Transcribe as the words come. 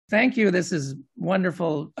thank you. This is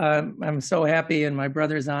wonderful. I'm so happy, and my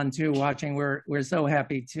brother's on too, watching. We're so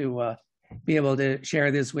happy to be able to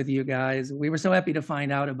share this with you guys. We were so happy to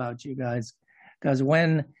find out about you guys, because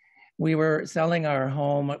when we were selling our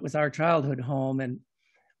home, it was our childhood home, and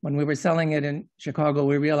when we were selling it in Chicago,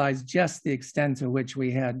 we realized just the extent to which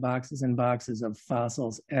we had boxes and boxes of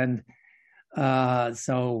fossils. And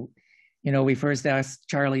so, you know, we first asked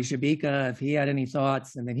Charlie Shabika if he had any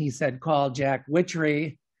thoughts, and then he said, call Jack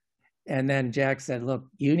Witchery. And then Jack said, look,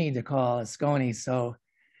 you need to call ESCONI. So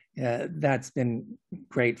that's been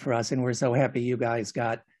great for us. And we're so happy you guys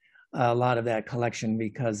got a lot of that collection,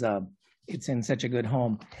 because it's in such a good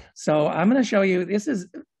home. So I'm going to show you, this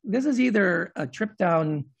is either a trip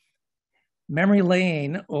down memory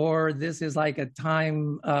lane, or this is like a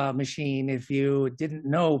time machine if you didn't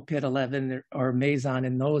know Pit 11 or Mazon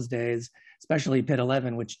in those days, especially Pit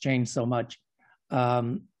 11, which changed so much.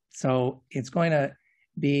 So it's going to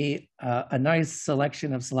be a nice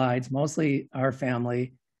selection of slides, mostly our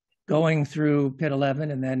family, going through Pit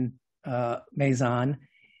 11 and then Mazon.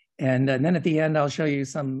 And then at the end, I'll show you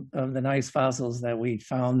some of the nice fossils that we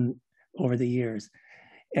found over the years.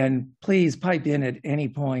 And please pipe in at any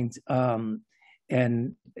point. I'm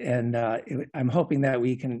hoping that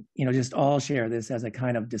we can, you know, just all share this as a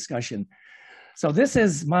kind of discussion. So this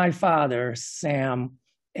is my father, Sam,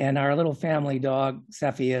 and our little family dog,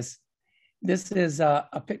 Cepheus. This is a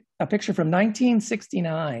picture from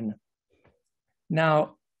 1969.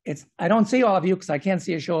 Now, I don't see all of you because I can't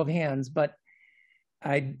see a show of hands, but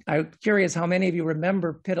I'm curious how many of you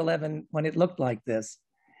remember Pit 11 when it looked like this.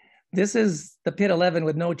 This is the Pit 11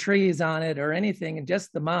 with no trees on it or anything, and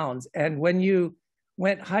just the mounds. And when you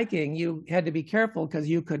went hiking, you had to be careful because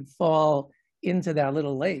you could fall into that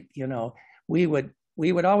little lake. You know, we would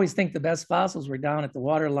always think the best fossils were down at the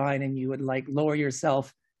water line, and you would like lower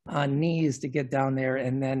yourself on knees to get down there,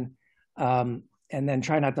 and then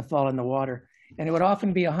try not to fall in the water. And it would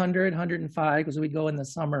often be 100, 105 because we'd go in the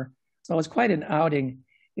summer. So it was quite an outing.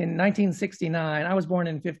 In 1969, I was born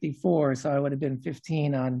in 54, so I would have been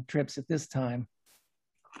 15 on trips at this time.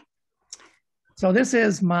 So this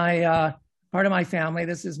is my part of my family.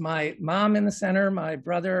 This is my mom in the center, my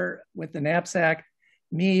brother with the knapsack,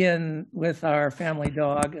 me and with our family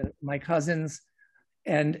dog, my cousins,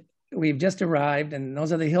 and we've just arrived, and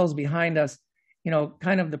those are the hills behind us, you know,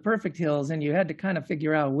 kind of the perfect hills, and you had to kind of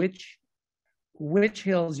figure out which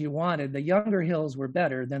hills you wanted. The younger hills were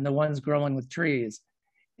better than the ones growing with trees.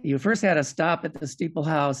 You first had to stop at the steeple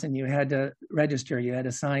house and you had to register, you had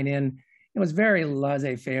to sign in. It was very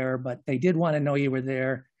laissez-faire, but they did want to know you were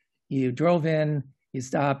there. You drove in, you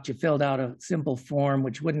stopped, you filled out a simple form,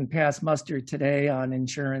 which wouldn't pass muster today on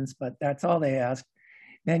insurance, but that's all they asked.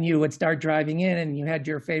 Then you would start driving in and you had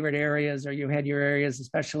your favorite areas, or you had your areas,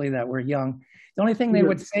 especially that were young. The only thing they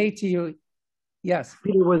would say to you, yes.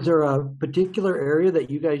 Peter, was there a particular area that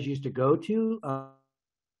you guys used to go to?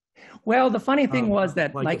 Well, the funny thing was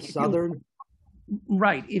that like southern?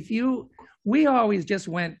 Right. We always just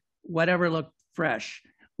went whatever looked fresh,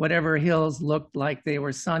 whatever hills looked like they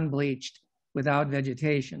were sun bleached without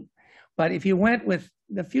vegetation. But if you went with,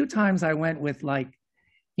 the few times I went with like,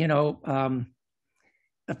 you know,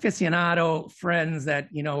 aficionado friends that,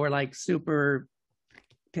 you know, were like super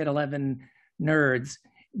Pit 11 nerds,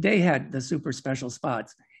 they had the super special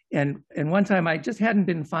spots. And one time I just hadn't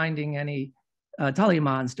been finding any Tully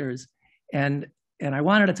Monsters, and I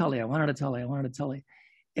wanted a Tully.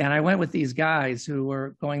 And I went with these guys who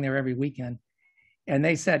were going there every weekend, and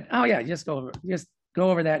they said, oh yeah, just go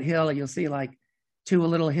over that hill and you'll see like two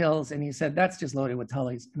little hills. And he said, that's just loaded with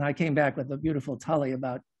Tullys. And I came back with a beautiful Tully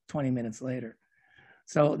about 20 minutes later.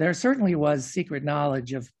 So there certainly was secret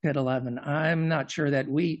knowledge of Pit 11. I'm not sure that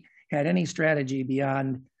we had any strategy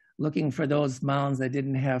beyond looking for those mounds that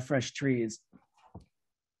didn't have fresh trees.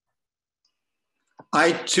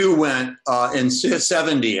 I too went in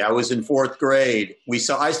 70. I was in 4th grade.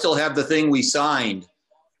 I still have the thing we signed.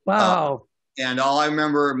 Wow. And all I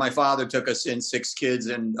remember, my father took us in, 6 kids,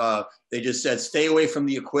 and they just said, stay away from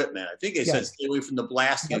the equipment. I think they said, stay away from the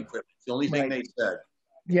blasting equipment. It's the only thing they said.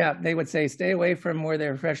 Yeah, they would say, stay away from where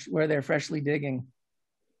they're freshly digging.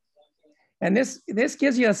 And this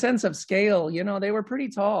gives you a sense of scale. You know, they were pretty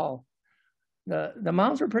tall. The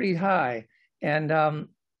mounds were pretty high,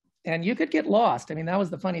 and you could get lost. I mean, that was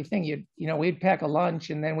the funny thing. You know, we'd pack a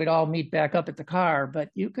lunch and then we'd all meet back up at the car, but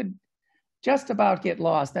you could just about get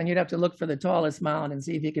lost. Then you'd have to look for the tallest mound and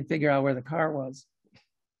see if you could figure out where the car was.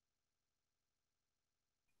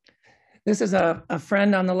 This is a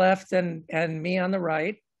friend on the left and me on the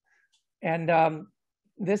right. And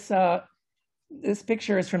this This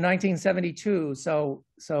picture is from 1972. So,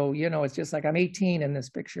 you know, it's just like I'm 18 in this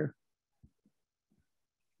picture.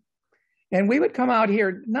 And we would come out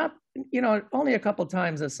here, not, you know, only a couple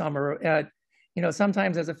times a summer, you know,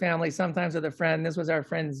 sometimes as a family, sometimes with a friend. This was our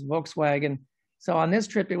friend's Volkswagen. So on this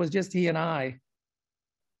trip, it was just he and I.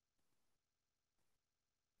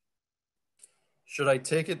 Should I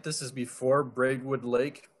take it this is before Braidwood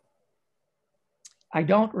Lake? I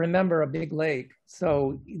don't remember a big lake.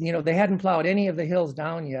 So, you know, they hadn't plowed any of the hills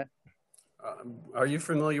down yet. Are you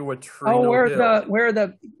familiar with Trino Oh, Hill? where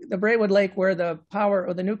the Braidwood Lake, where the power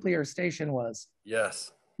or the nuclear station was.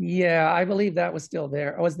 Yes. Yeah, I believe that was still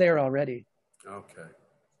there. I was there already. Okay.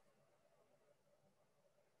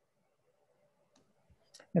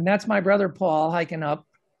 And that's my brother Paul hiking up.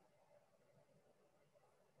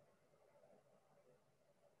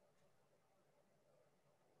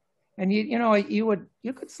 And you know, you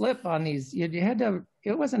could slip on these. You had to.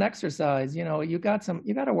 It was an exercise. You know, you got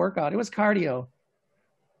to work out. It was cardio.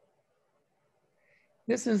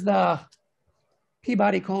 This is the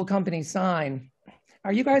Peabody Coal Company sign.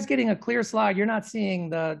 Are you guys getting a clear slide? You're not seeing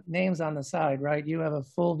the names on the side, right? You have a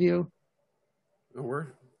full view.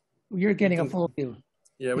 You're getting a full view.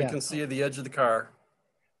 Yeah, we can see the edge of the car.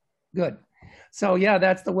 Good. So yeah,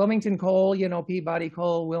 that's the Wilmington coal. You know, Peabody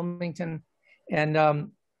Coal, Wilmington, and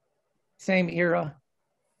same era.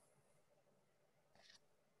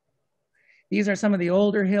 These are some of the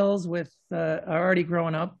older hills with already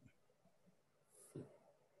growing up.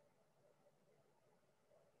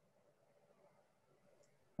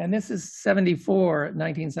 And this is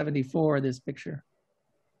 1974, this picture.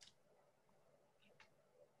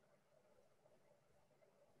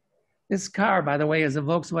 This car, by the way, is a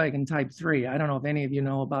Volkswagen Type 3. I don't know if any of you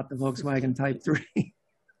know about the Volkswagen Type 3.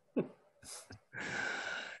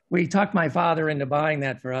 We talked my father into buying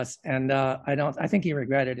that for us, and I think he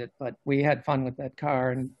regretted it, but we had fun with that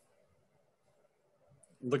car. And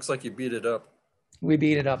looks like you beat it up. We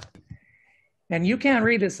beat it up. And you can't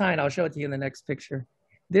read the sign. I'll show it to you in the next picture.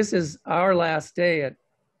 This is our last day at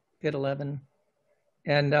Pit 11.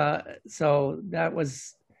 And so that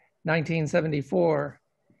was 1974.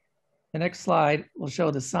 The next slide will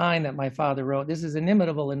show the sign that my father wrote. This is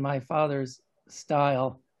inimitable in my father's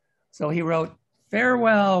style. So he wrote,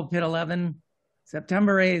 "Farewell, Pit 11,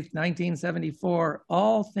 September 8th, 1974.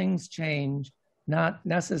 All things change, not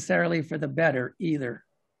necessarily for the better either."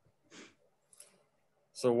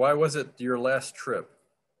 So why was it your last trip?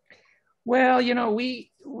 Well, you know,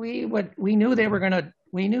 we knew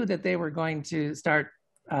that they were going to start,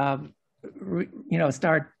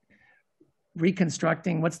 start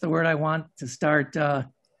reconstructing. What's the word I want? To start the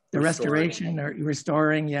restoration or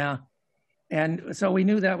restoring, yeah. And so we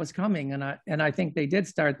knew that was coming, and I think they did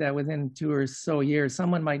start that within 2 or so years.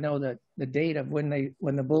 Someone might know the date of when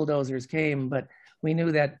the bulldozers came, but we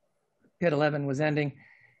knew that Pit 11 was ending,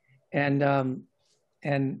 and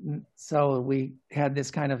so we had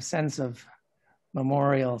this kind of sense of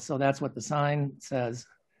memorial. So that's what the sign says.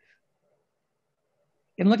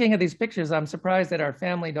 In looking at these pictures, I'm surprised at our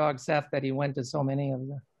family dog Seth that he went to so many of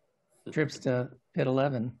the trips to Pit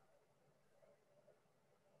 11.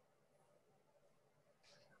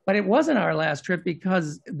 But it wasn't our last trip,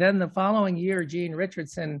 because then the following year, Gene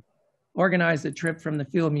Richardson organized a trip from the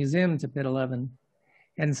Field Museum to Pit 11.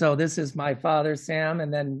 And so this is my father, Sam,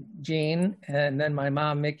 and then Gene, and then my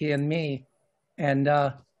mom, Mickey, and me. And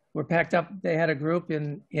we're packed up. They had a group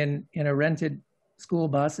in a rented school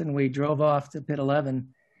bus, and we drove off to Pit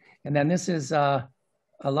 11. And then this is a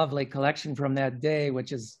lovely collection from that day,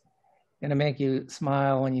 which is gonna make you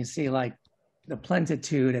smile when you see like the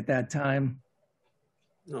plentitude at that time.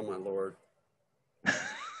 Oh my Lord.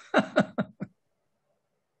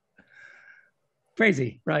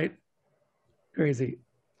 Crazy, right? Crazy.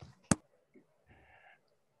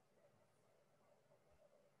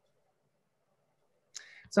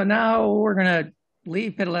 So now we're gonna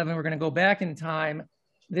leave Pit 11. We're gonna go back in time.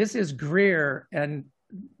 This is Greer, and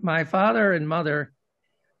my father and mother,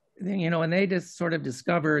 you know, when they just sort of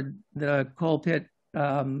discovered the coal pit,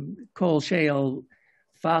 coal shale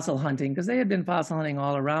fossil hunting, because they had been fossil hunting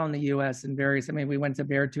all around the US and various, I mean, we went to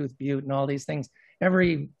Beartooth Butte and all these things.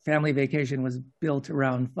 Every family vacation was built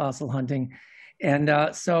around fossil hunting. And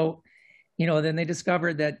so, you know, then they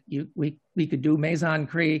discovered that we could do Mazon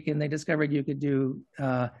Creek, and they discovered you could do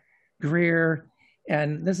Greer.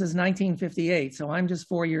 And this is 1958, so I'm just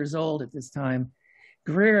 4 years old at this time.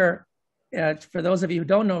 Greer, for those of you who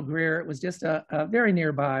don't know Greer, it was just a very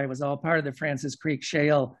nearby. It was all part of the Francis Creek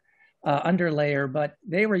Shale underlayer, but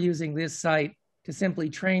they were using this site to simply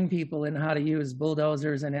train people in how to use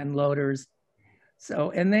bulldozers and end loaders.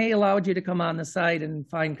 So, and they allowed you to come on the site and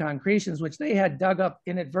find concretions, which they had dug up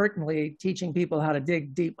inadvertently, teaching people how to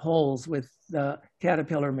dig deep holes with the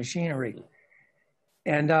Caterpillar machinery.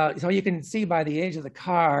 And so you can see by the age of the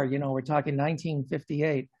car, you know, we're talking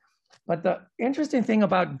 1958. But the interesting thing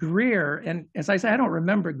about Greer, and as I said, I don't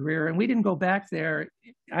remember Greer, and we didn't go back there.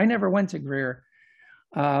 I never went to Greer.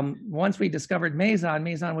 Once we discovered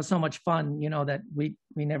Mazon was so much fun, you know, that we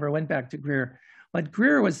never went back to Greer. But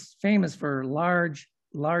Greer was famous for large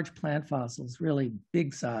plant fossils, really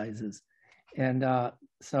big sizes. And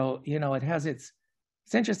so, you know, it's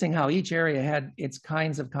interesting how each area had its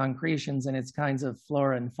kinds of concretions and its kinds of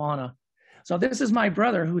flora and fauna. So this is my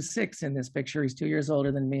brother, who's 6 in this picture. He's 2 years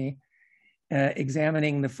older than me,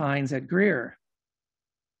 examining the finds at Greer.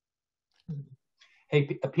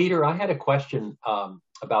 Hey, Peter, I had a question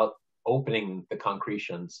about opening the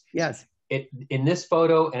concretions. Yes. In this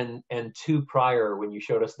photo and 2 prior, when you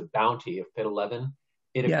showed us the bounty of pit 11,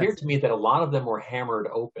 it appeared to me that a lot of them were hammered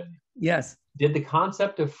open. Yes. Did the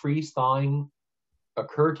concept of freeze thawing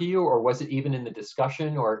occur to you, or was it even in the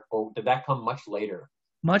discussion, or did that come much later?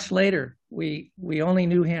 Much later. We only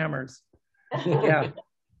knew hammers. Yeah.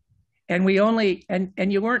 And we only, and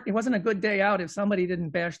it wasn't a good day out if somebody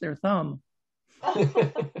didn't bash their thumb.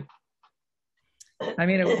 I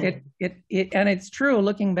mean, and it's true,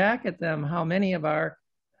 looking back at them, how many of our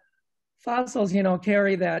fossils, you know,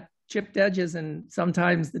 carry that chipped edges, and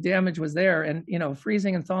sometimes the damage was there. And, you know,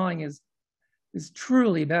 freezing and thawing is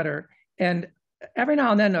truly better. And every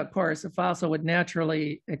now and then, of course, a fossil would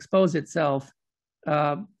naturally expose itself,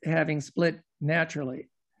 having split naturally.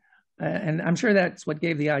 And I'm sure that's what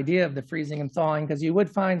gave the idea of the freezing and thawing, because you would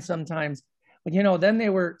find sometimes, but, you know, then they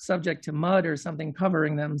were subject to mud or something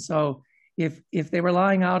covering them. So if they were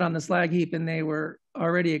lying out on the slag heap and they were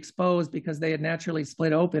already exposed because they had naturally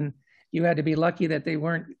split open, you had to be lucky that they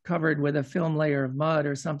weren't covered with a film layer of mud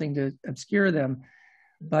or something to obscure them.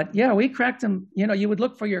 But yeah, we cracked them. You know, you would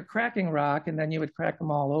look for your cracking rock, and then you would crack them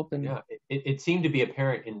all open. Yeah, it seemed to be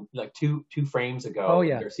apparent in like two frames ago. Oh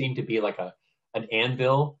yeah, there seemed to be like an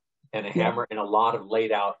anvil and a hammer and a lot of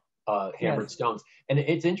laid out hammered stones. And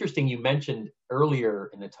it's interesting, you mentioned earlier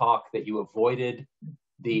in the talk that you avoided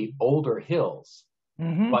the older hills,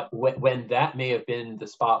 but when that may have been the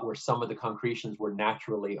spot where some of the concretions were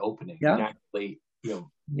naturally opening, naturally, you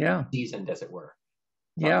know, seasoned, as it were.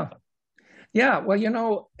 Yeah, well, you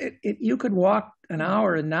know, you could walk an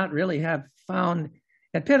hour and not really have found,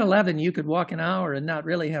 at pit 11, you could walk an hour and not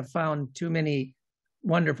really have found too many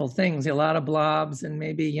wonderful things, a lot of blobs and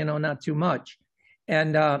maybe, you know, not too much.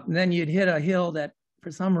 And then you'd hit a hill that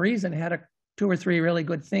for some reason had 2 or 3 really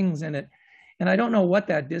good things in it. And I don't know what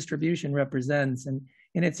that distribution represents. And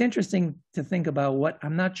it's interesting to think about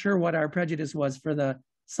I'm not sure what our prejudice was for the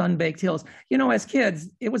sun-baked hills. You know, as kids,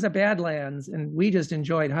 it was a Badlands and we just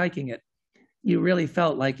enjoyed hiking it. You really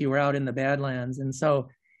felt like you were out in the Badlands. And so,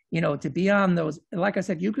 you know, to be on those, like I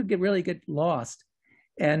said, you could really get lost,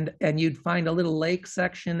 and you'd find a little lake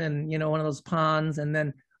section and, you know, one of those ponds, and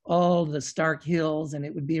then all the stark hills, and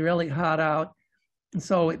it would be really hot out. And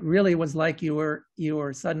so it really was like you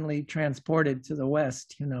were suddenly transported to the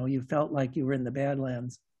West. You know, you felt like you were in the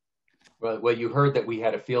Badlands. Well, you heard that we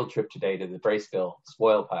had a field trip today to the Braceville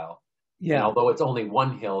spoil pile. Yeah. And although it's only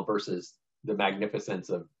one hill versus the magnificence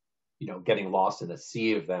of, you know, getting lost in a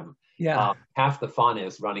sea of them. Yeah. Half the fun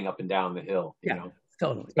is running up and down the hill. You know,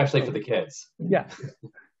 totally. Especially for the kids. Yeah.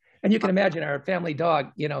 And you can imagine our family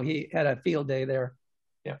dog, you know, he had a field day there.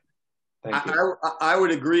 Yeah. Thank you. I would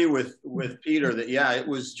agree with Peter that, it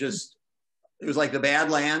was like the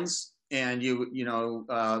Badlands, and you know,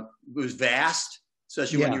 it was vast,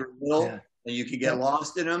 especially when you were little, and you could get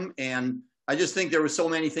lost in them. And I just think there were so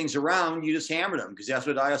many things around, you just hammered them, because that's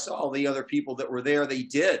what I saw all the other people that were there, they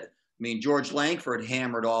did. I mean, George Langford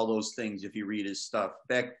hammered all those things if you read his stuff.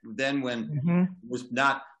 Back then when it was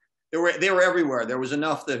not, they were everywhere. There was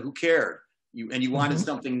enough that who cared? You wanted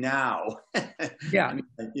something now. Yeah. I mean,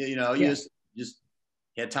 you know, you just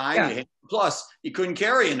had time. Plus, you couldn't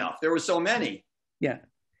carry enough. There were so many. Yeah.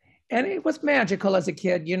 And it was magical as a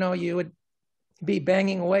kid. You know, you would be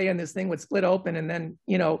banging away and this thing would split open, and then,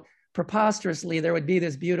 you know, preposterously, there would be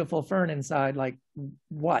this beautiful fern inside. Like,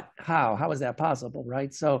 what? How is that possible,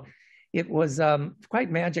 right? So it was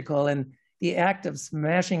quite magical, and the act of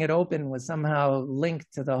smashing it open was somehow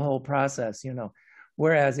linked to the whole process, you know,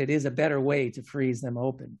 whereas it is a better way to freeze them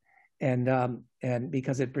open, and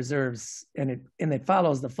because it preserves and it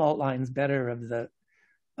follows the fault lines better of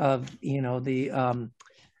the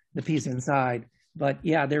piece inside. But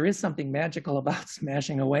yeah, there is something magical about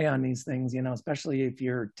smashing away on these things, you know, especially if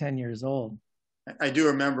you're 10 years old. I do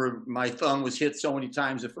remember my thumb was hit so many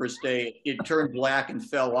times the first day, it turned black and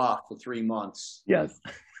fell off for 3 months. Yes.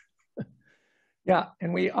 Yeah,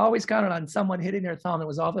 and we always counted on someone hitting their thumb. It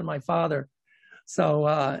was often my father.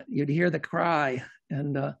 So you'd hear the cry.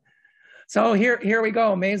 And so here we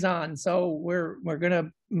go, Mazon. So we're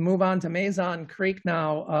gonna move on to Mazon Creek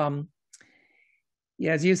now.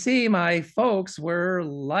 As you see, my folks were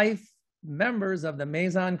life members of the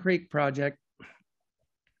Mazon Creek project.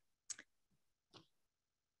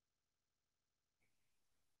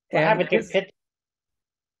 What happened to pit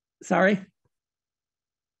Sorry?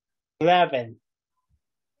 11?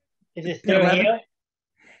 Is it still 11? here?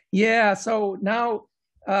 Yeah, so now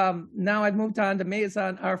I've moved on to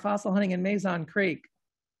Mazon, our fossil hunting in Mazon Creek.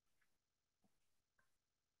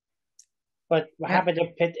 But what happened to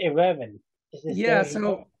pit 11? Is it Yeah, still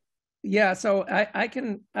so yeah, so I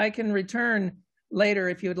can return later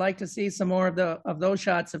if you would like to see some more of those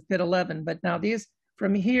shots of pit 11. But now these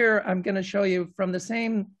from here, I'm going to show you from the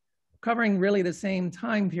same, covering really the same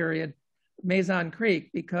time period, Mazon Creek,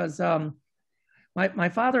 because my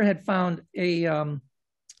father had found a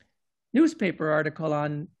newspaper article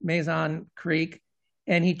on Mazon Creek,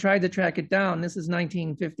 and he tried to track it down. This is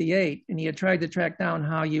 1958, and he had tried to track down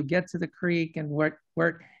how you get to the creek and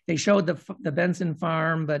where they showed the Benson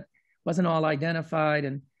farm, but wasn't all identified.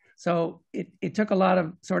 And so it took a lot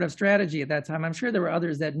of sort of strategy at that time. I'm sure there were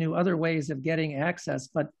others that knew other ways of getting access,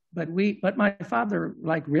 but my father,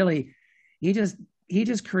 like, really, he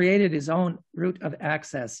just created his own route of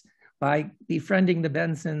access by befriending the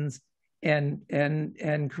Bensons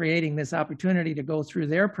and creating this opportunity to go through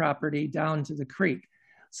their property down to the creek.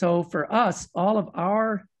 So for us, all of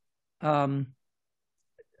our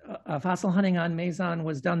fossil hunting on Mazon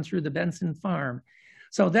was done through the Benson farm.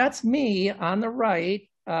 So that's me on the right.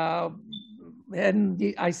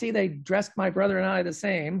 And I see they dressed my brother and I the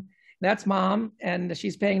same. That's Mom, and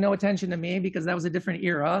she's paying no attention to me because that was a different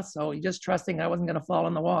era. So just trusting I wasn't going to fall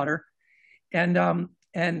in the water. And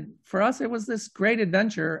for us, it was this great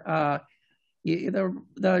adventure.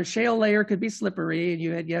 The shale layer could be slippery, and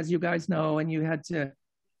you had, as you guys know, and you had to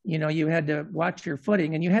watch your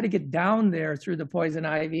footing, and you had to get down there through the poison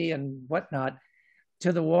ivy and whatnot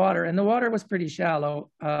to the water. And the water was pretty shallow.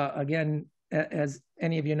 Again, as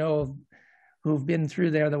any of you know who've been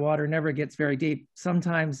through there, the water never gets very deep.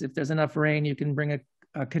 Sometimes if there's enough rain, you can bring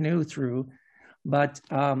a canoe through. But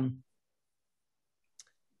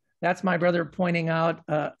that's my brother pointing out,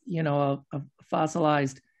 a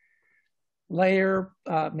fossilized layer.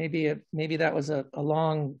 Maybe that was a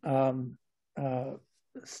long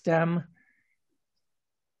stem.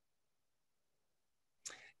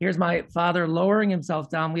 Here's my father lowering himself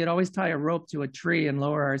down. We'd always tie a rope to a tree and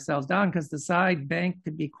lower ourselves down because the side bank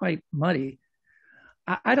could be quite muddy.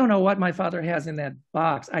 I don't know what my father has in that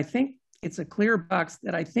box. I think it's a clear box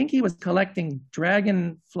that I think he was collecting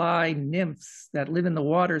dragonfly nymphs that live in the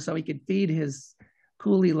water so he could feed his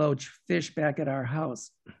coolie loach fish back at our house.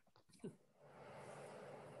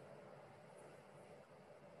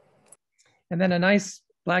 And then a nice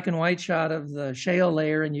black and white shot of the shale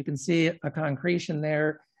layer, and you can see a concretion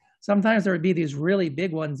there. Sometimes there would be these really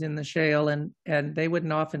big ones in the shale, and they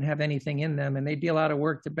wouldn't often have anything in them, and they'd be a lot of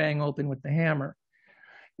work to bang open with the hammer.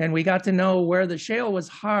 And we got to know where the shale was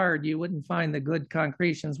hard, you wouldn't find the good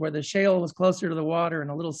concretions. Where the shale was closer to the water and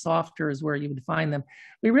a little softer is where you would find them.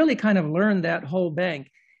 We really kind of learned that whole bank.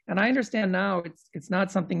 And I understand now it's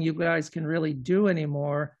not something you guys can really do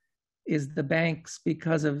anymore, is the banks,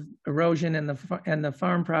 because of erosion, and the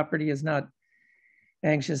farm property is not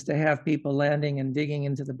anxious to have people landing and digging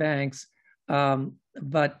into the banks.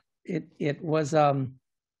 But it was, that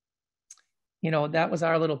was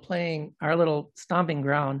our little stomping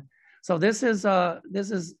ground. So this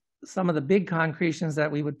is some of the big concretions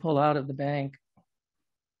that we would pull out of the bank.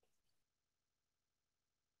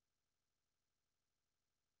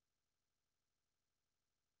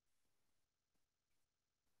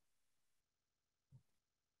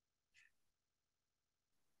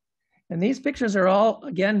 And these pictures are all,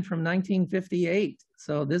 again, from 1958.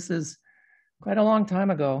 So this is quite a long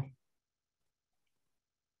time ago.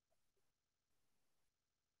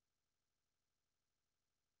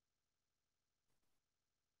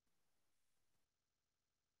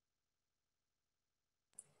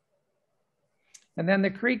 And then the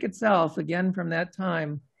creek itself, again, from that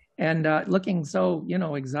time, and looking so,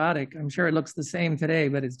 exotic. I'm sure it looks the same today,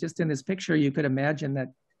 but it's just in this picture, you could imagine that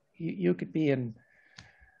you could be in,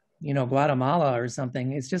 Guatemala or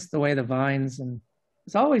something. It's just the way the vines, and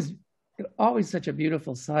it's always such a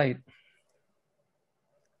beautiful sight.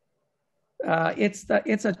 It's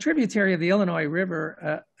a tributary of the Illinois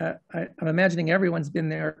River. I'm imagining everyone's been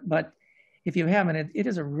there, but if you haven't, it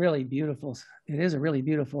is a really beautiful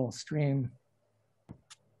stream.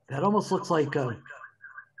 That almost looks like,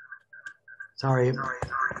 sorry.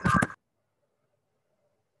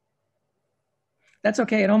 That's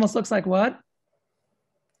okay. It almost looks like what?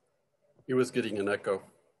 He was getting an echo.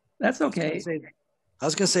 That's okay. I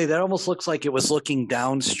was going to say that almost looks like it was looking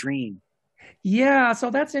downstream. Yeah,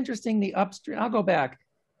 so that's interesting. The upstream, I'll go back.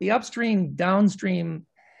 The upstream, downstream,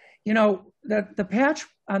 you know, the patch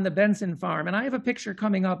on the Benson farm, and I have a picture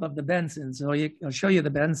coming up of the Bensons. So I'll show you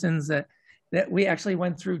the Bensons that we actually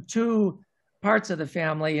went through two parts of the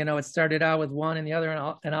family. You know, it started out with one and the other,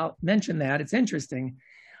 and I'll mention that. It's interesting.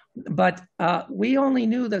 But we only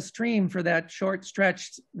knew the stream for that short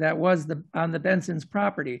stretch that was on the Benson's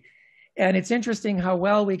property. And it's interesting how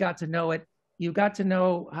well we got to know it. You got to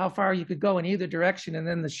know how far you could go in either direction, and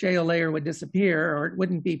then the shale layer would disappear or it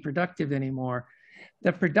wouldn't be productive anymore.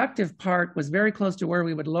 The productive part was very close to where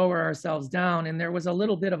we would lower ourselves down, and there was a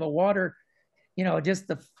little bit of a water, you know, just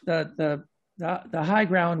the high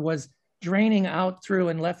ground was draining out through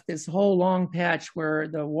and left this whole long patch where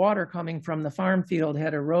the water coming from the farm field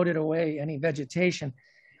had eroded away any vegetation.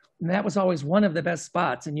 And that was always one of the best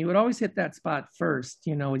spots. And you would always hit that spot first.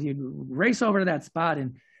 You know, you'd race over to that spot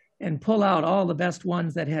and pull out all the best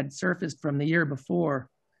ones that had surfaced from the year before.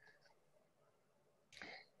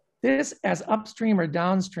 This as upstream or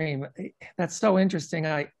downstream, that's so interesting.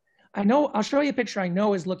 I know, I'll show you a picture I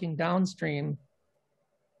know is looking downstream.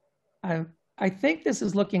 I think this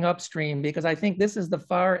is looking upstream because I think this is the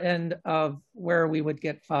far end of where we would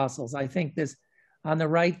get fossils. I think this on the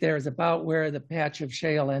right there is about where the patch of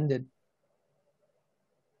shale ended.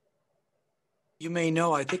 You may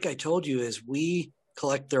know, I think I told you, is we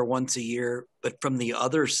collect there once a year, but from the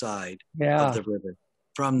other side of the river,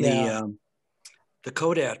 from the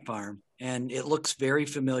Kodat farm. And it looks very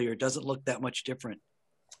familiar. It doesn't look that much different.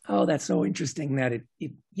 Oh, that's so interesting that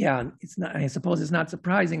it's not, I suppose it's not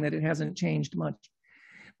surprising that it hasn't changed much.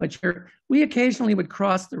 But we occasionally would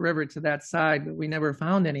cross the river to that side, but we never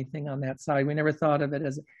found anything on that side. We never thought of it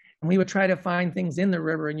as, and we would try to find things in the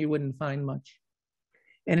river and you wouldn't find much.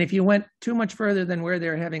 And if you went too much further than where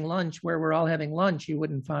they're having lunch, where we're all having lunch, you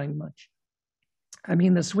wouldn't find much. I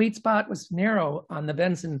mean, the sweet spot was narrow on the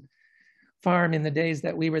Benson farm in the days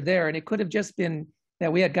that we were there. And it could have just been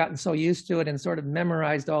that we had gotten so used to it and sort of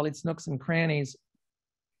memorized all its nooks and crannies.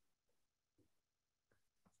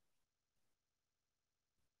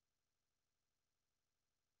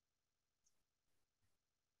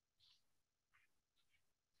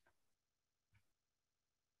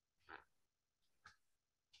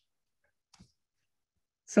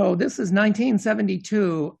 So this is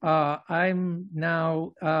 1972. I'm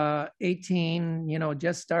now 18, you know,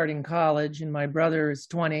 just starting college, and my brother is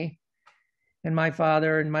 20. And my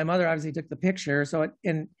father and my mother obviously took the picture.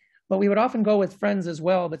 But we would often go with friends as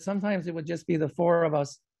well, but sometimes it would just be the four of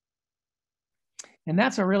us. And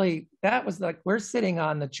that was like, we're sitting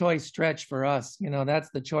on the choice stretch for us. You know,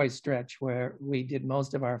 that's the choice stretch where we did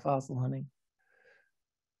most of our fossil hunting.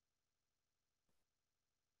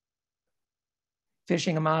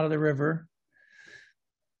 Fishing them out of the river.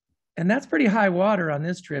 And that's pretty high water on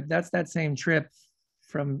this trip. That's that same trip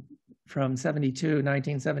from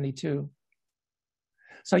 1972.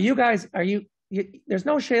 So you guys, there's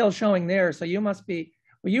no shale showing there. So you must be,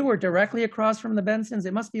 well, you were directly across from the Bensons.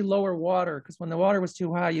 It must be lower water, because when the water was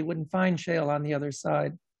too high, you wouldn't find shale on the other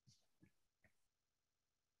side.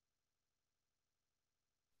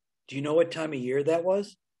 Do you know what time of year that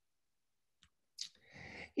was?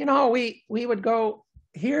 You know, we would go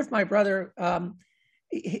here if my brother, I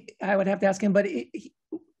would have to ask him, but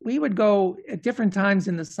we would go at different times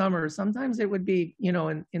in the summer. Sometimes it would be, you know,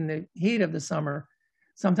 in the heat of the summer.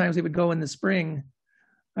 Sometimes we would go in the spring.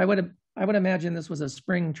 I would imagine this was a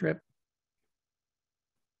spring trip.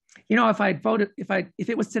 You know, if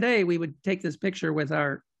it was today, we would take this picture with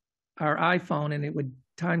our iPhone and it would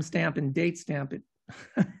timestamp and date stamp it.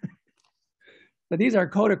 But these are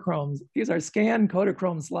Kodachromes. These are scanned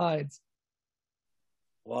Kodachrome slides.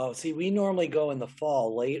 Wow. See, we normally go in the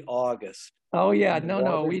fall, late August. Oh yeah,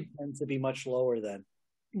 no, we tend to be much lower then.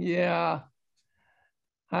 Yeah,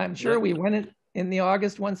 I'm sure we went in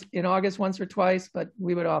August once or twice, but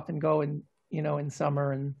we would often go in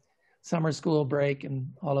summer and summer school break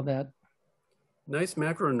and all of that. Nice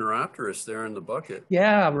Macroneuropterus there in the bucket.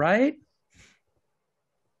 Yeah, right.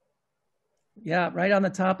 Yeah, right on the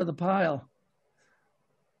top of the pile.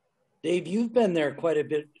 Dave, you've been there quite a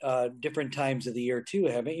bit, different times of the year too,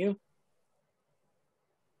 haven't you?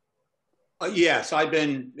 Yes, I've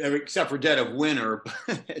been, except for dead of winter,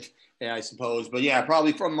 yeah, I suppose. But yeah,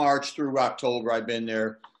 probably from March through October, I've been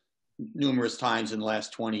there numerous times in the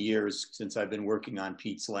last 20 years since I've been working on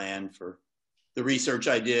Pete's land for the research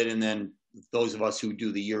I did, and then those of us who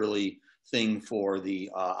do the yearly thing for the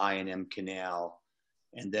I&M Canal.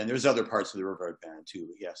 And then there's other parts of the river I've been on too,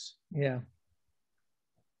 but yes. Yeah.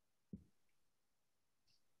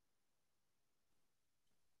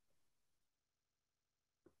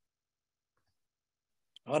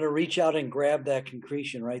 I want to reach out and grab that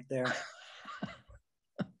concretion right there.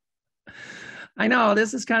 I know,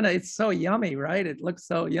 this is kind of, it's so yummy, right? It looks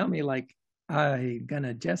so yummy, like I'm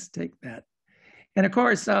gonna just take that. And of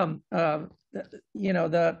course, you know,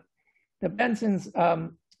 the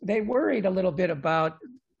Bensons, they worried a little bit about,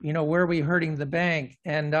 you know, were we hurting the bank?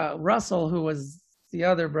 And Russell, who was the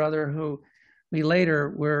other brother who we later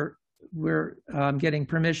were getting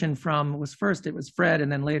permission from, was first it was Fred and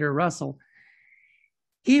then later Russell.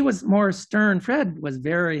 He was more stern. Fred was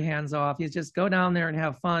very hands-off. He's just go down there and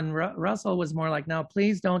have fun. Russell was more like, no,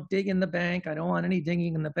 please don't dig in the bank. I don't want any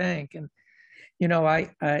digging in the bank. And, you know, I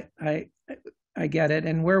get it.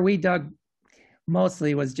 And where we dug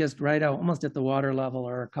mostly was just right out, almost at the water level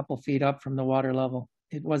or a couple feet up from the water level.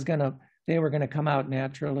 It was they were gonna come out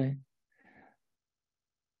naturally.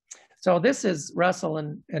 So this is Russell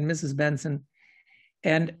and Mrs. Benson.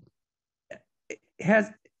 And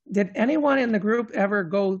did anyone in the group ever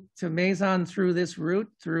go to Mazon through this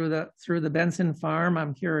route, through the Benson farm?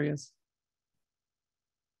 I'm curious.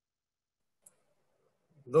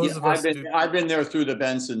 Those of us I've been there through the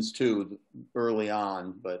Bensons too, early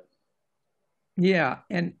on, but yeah.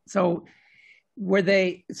 And so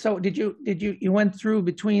did you went through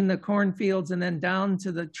between the cornfields and then down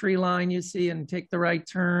to the tree line you see and take the right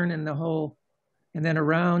turn and and then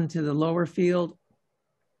around to the lower field?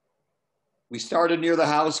 We started near the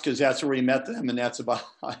house because that's where we met them, and that's all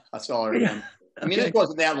I remember. Yeah. I mean, it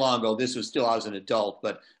wasn't that long ago. This was still, I was an adult,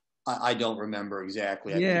 but I don't remember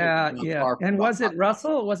exactly. Yeah. And was it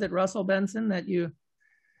Russell? Was it Russell Benson that you?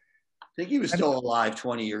 I think he was still alive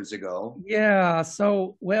 20 years ago. Yeah.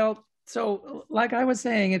 So like I was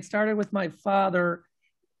saying, it started with my father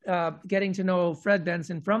getting to know Fred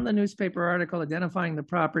Benson from the newspaper article identifying the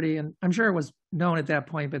property, and I'm sure it was known at that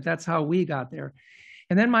point, but that's how we got there.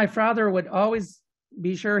 And then my father would always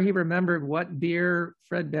be sure he remembered what beer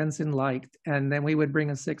Fred Benson liked. And then we would bring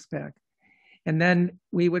a 6-pack. And then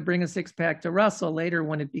we would bring a 6-pack to Russell. Later,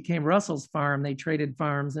 when it became Russell's farm, they traded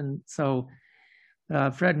farms. And so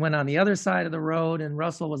Fred went on the other side of the road and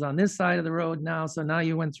Russell was on this side of the road now. So now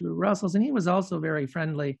you went through Russell's, and he was also very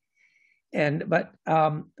friendly. But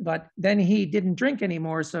then he didn't drink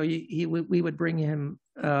anymore. So we would bring him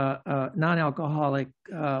a non-alcoholic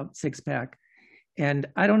 6-pack. And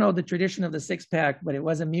I don't know the tradition of the 6-pack, but it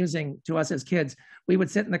was amusing to us as kids. We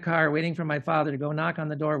would sit in the car waiting for my father to go knock on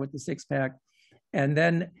the door with the 6-pack. And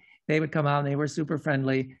then they would come out and they were super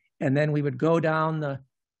friendly. And then we would go down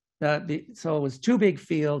so it was 2 big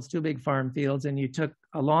fields, 2 big farm fields. And you took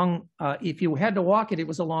a long, if you had to walk it, it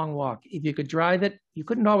was a long walk. If you could drive it, you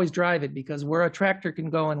couldn't always drive it because where a tractor can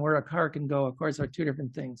go and where a car can go, of course, are 2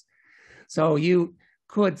 different things. So you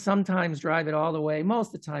could sometimes drive it all the way, most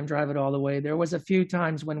of the time drive it all the way. There was a few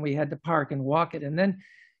times when we had to park and walk it. And then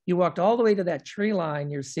you walked all the way to that tree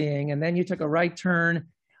line you're seeing, and then you took a right turn.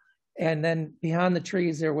 And then behind the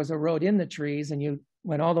trees, there was a road in the trees, and you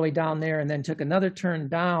went all the way down there and then took another turn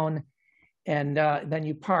down, and then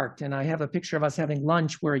you parked. And I have a picture of us having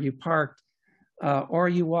lunch where you parked, or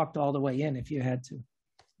you walked all the way in if you had to.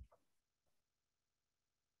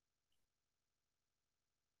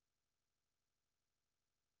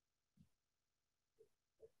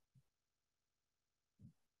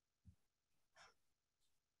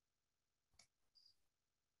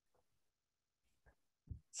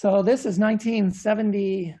 So this is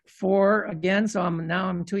 1974 again. So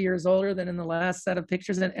I'm 2 years older than in the last set of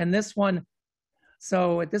pictures. And this one,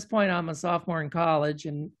 so at this point I'm a sophomore in college,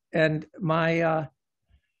 and my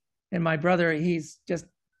brother, he's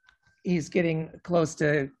getting close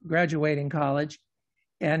to graduating college,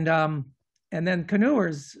 and then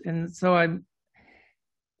canoers. And so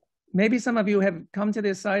maybe some of you have come to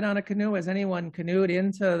this site on a canoe. Has anyone canoed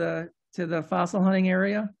into the fossil hunting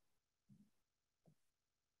area?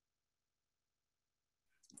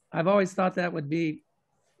 I've always thought that would be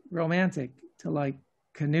romantic to like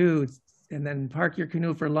canoe and then park your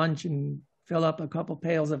canoe for lunch and fill up a couple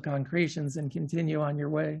pails of concretions and continue on your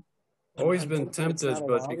way. Always been tempted,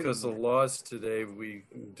 but because of laws today, we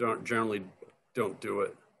generally don't do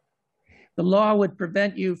it. The law would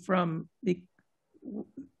prevent you from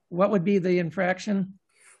what would be the infraction?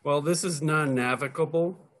 Well, this is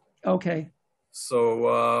non-navigable. Okay.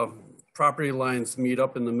 So property lines meet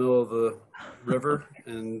up in the middle of the river,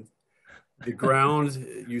 and The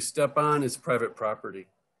ground you step on is private property.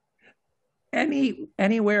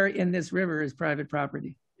 Anywhere in this river is private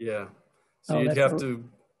property. Yeah. So you'd have to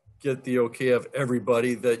get the okay of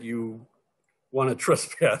everybody that you want to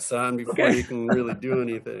trespass on before you can really do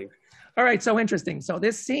anything. All right, so interesting. So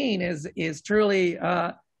this scene is truly,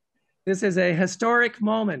 this is a historic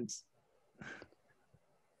moment.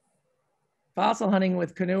 Fossil hunting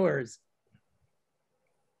with canoers.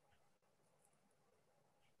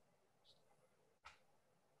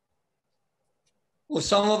 Well,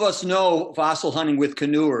 some of us know fossil hunting with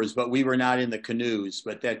canoers, but we were not in the canoes.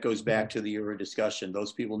 But that goes back to your discussion.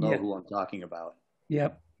 Those people know who I'm talking about.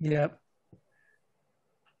 Yep, yep.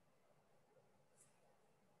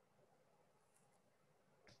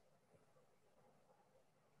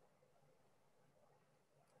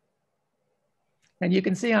 And you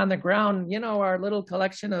can see on the ground, you know, our little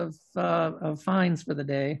collection of finds for the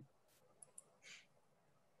day.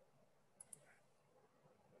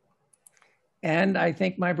 And I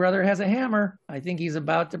think my brother has a hammer. I think he's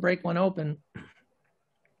about to break one open.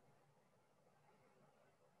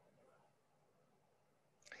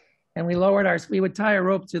 And we would tie a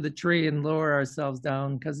rope to the tree and lower ourselves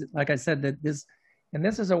down because, like I said, this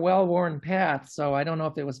is a well-worn path. So I don't know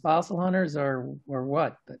if it was fossil hunters or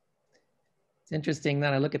what, but it's interesting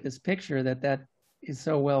that I look at this picture that is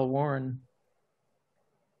so well-worn.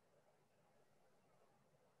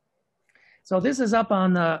 So this is up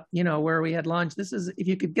on the, you know, where we had lunch. This is, if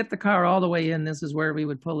you could get the car all the way in, this is where we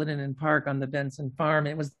would pull it in and park on the Benson farm.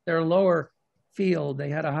 It was their lower field. They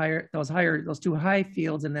had those two high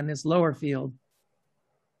fields and then this lower field.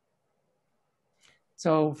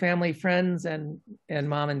 So family, friends, and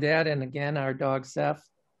mom and dad, and again, our dog, Seth.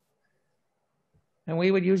 And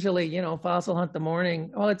we would usually, you know, fossil hunt the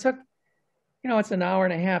morning. Well, it took, you know, it's an hour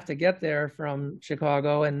and a half to get there from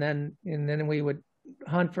Chicago. And then we would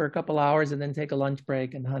hunt for a couple hours and then take a lunch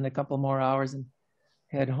break and hunt a couple more hours and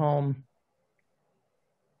head home.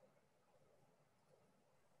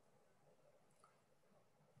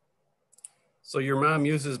 So your mom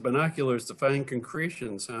uses binoculars to find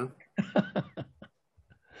concretions, huh?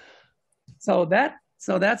 So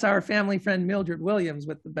that's our family friend Mildred Williams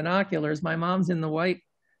with the binoculars. My mom's in the white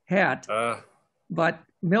hat, but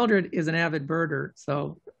Mildred is an avid birder,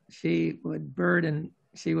 so she would bird and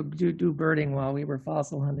she would do birding while we were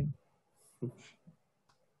fossil hunting.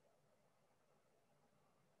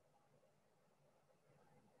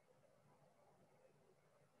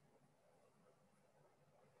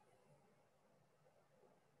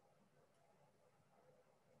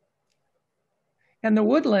 And the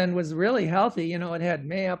woodland was really healthy. You know, it had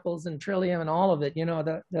mayaples and trillium and all of it, you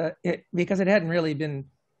know, because it hadn't really been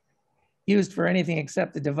used for anything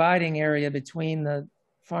except the dividing area between the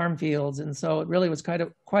farm fields. And so it really was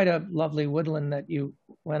quite a lovely woodland that you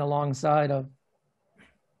went alongside of.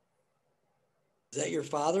 Is that your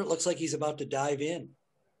father? It looks like he's about to dive in.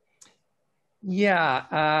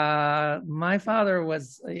 Yeah, my father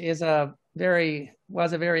was a very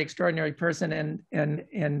extraordinary person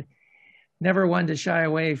and never one to shy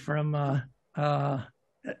away from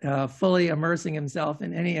fully immersing himself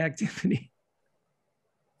in any activity.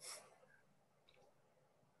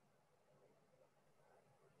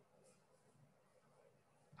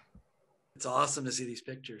 It's awesome to see these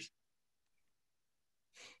pictures.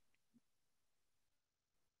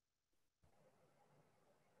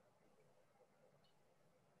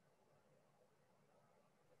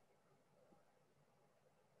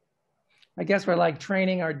 I guess we're like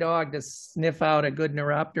training our dog to sniff out a good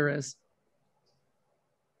neuropterus.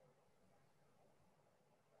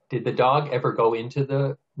 Did the dog ever go into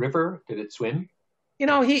the river? Did it swim? You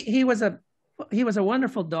know, he was a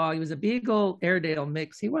wonderful dog. He was a Beagle Airedale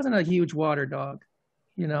mix. He wasn't a huge water dog.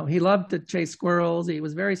 You know, he loved to chase squirrels. He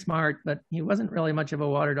was very smart, but he wasn't really much of a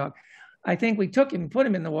water dog. I think we put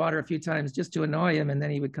him in the water a few times just to annoy him, and then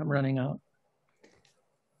he would come running out.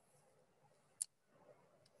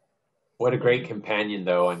 What a great companion,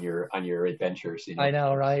 though, on your adventures. You know? I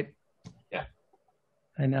know, right? Yeah,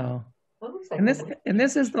 I know. Well, and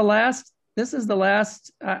this is the last. This is the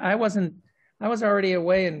last. I was already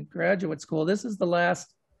away in graduate school. This is the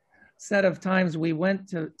last set of times we went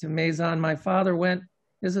to Mazon. My father went.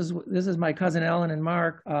 This is my cousin Ellen and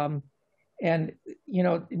Mark. And you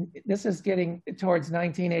know, this is getting towards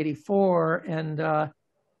 1984, and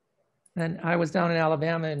I was down in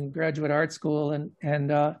Alabama in graduate art school,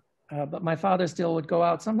 but my father still would go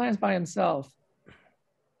out, sometimes by himself.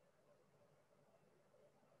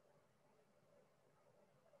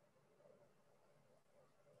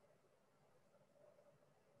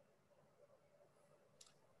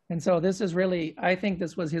 And so this is really, I think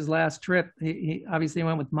this was his last trip. He obviously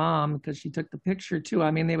went with Mom because she took the picture too.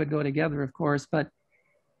 I mean, they would go together, of course, but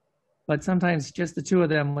sometimes just the two of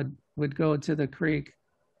them would go to the creek.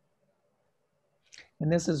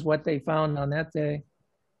 And this is what they found on that day.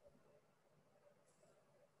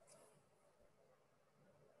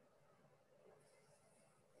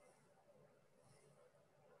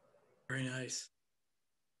 Very nice.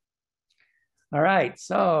 All right,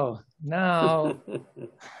 so now,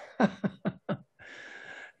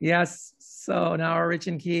 yes. So now Rich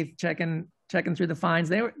and Keith checking through the finds.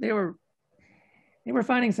 They were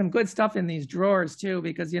finding some good stuff in these drawers too,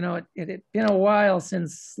 because it had been a while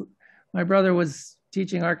since my brother was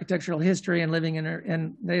teaching architectural history and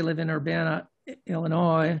they live in Urbana,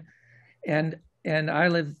 Illinois, and I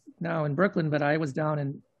live now in Brooklyn, but I was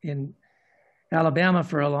down in Alabama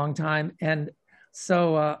for a long time, and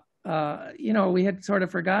so we had sort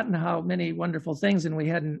of forgotten how many wonderful things, and we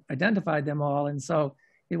hadn't identified them all, and so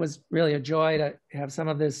it was really a joy to have some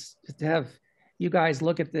of this, to have you guys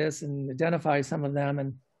look at this and identify some of them.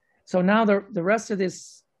 And so now the rest of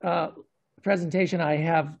this presentation, I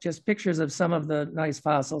have just pictures of some of the nice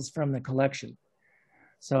fossils from the collection.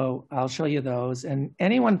 So I'll show you those, and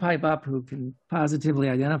anyone pipe up who can positively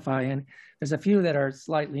identify. And there's a few that are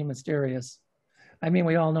slightly mysterious. I mean,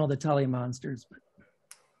 we all know the Tully Monsters.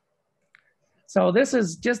 So this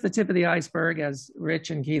is just the tip of the iceberg, as Rich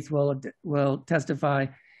and Keith will testify.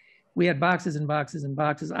 We had boxes and boxes and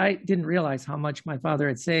boxes. I didn't realize how much my father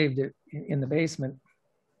had saved in the basement.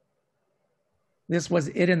 This was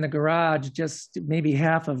it in the garage, just maybe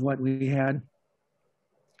half of what we had.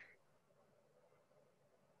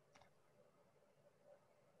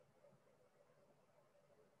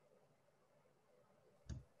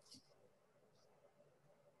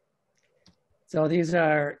 So these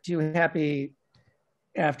are two happy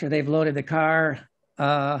after they've loaded the car.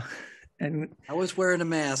 And I was wearing a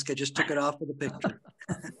mask. I just took it off for the picture.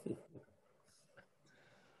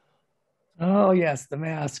 Oh yes, the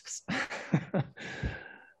masks.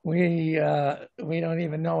 We don't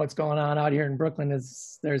even know what's going on out here in Brooklyn.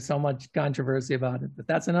 There's so much controversy about it, but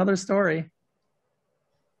that's another story.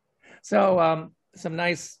 So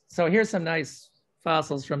here's some nice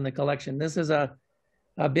fossils from the collection. This is a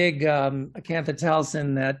big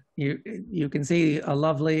acanthotelson that you can see a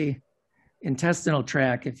lovely intestinal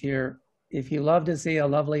track. If you love to see a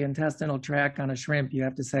lovely intestinal track on a shrimp, you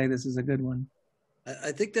have to say this is a good one.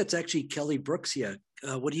 I think that's actually Kelly Brooksia.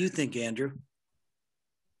 What do you think, Andrew?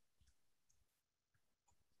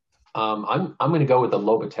 I'm going to go with the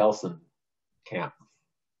Lobatelson camp,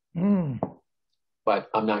 but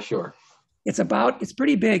I'm not sure. It's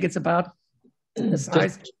pretty big. It's about the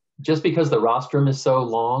size. Just because the rostrum is so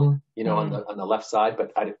long, on the left side,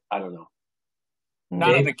 but I don't know.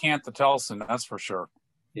 Not an acanthotelson, that's for sure.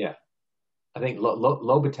 Yeah, I think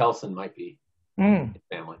Lobatelson might be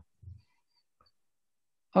family.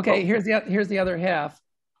 Okay, here's the other half,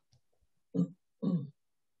 and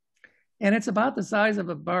it's about the size of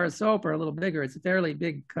a bar of soap or a little bigger. It's a fairly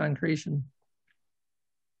big concretion.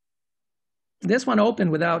 This one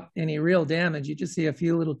opened without any real damage. You just see a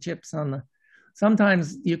few little chips on the.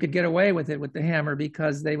 Sometimes you could get away with it with the hammer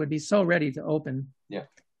because they would be so ready to open. Yeah.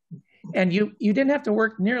 And you didn't have to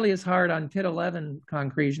work nearly as hard on Pit 11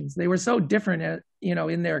 concretions. They were so different,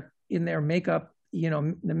 in their makeup.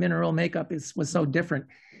 The mineral makeup was so different,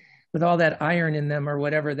 with all that iron in them or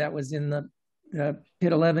whatever that was in the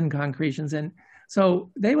Pit 11 concretions, and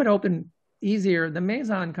so they would open easier. The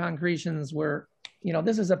Mazon concretions were,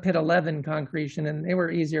 this is a Pit 11 concretion, and they were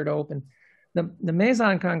easier to open. The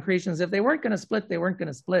Mazon concretions, if they weren't going to split, they weren't going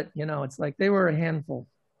to split. It's like they were a handful.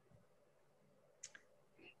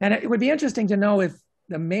 And it would be interesting to know if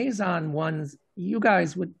the Mazon ones,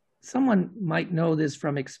 someone might know this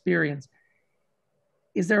from experience.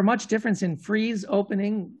 Is there much difference in freeze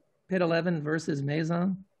opening Pit 11 versus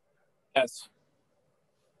Mazon?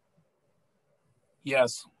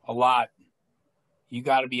 Yes, a lot. You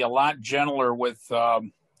got to be a lot gentler with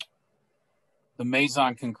the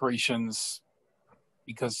Mazon concretions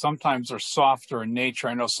because sometimes they're softer in nature.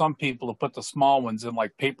 I know some people who put the small ones in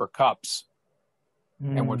like paper cups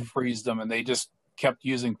and would freeze them, and they just kept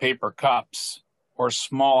using paper cups or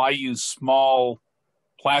I use small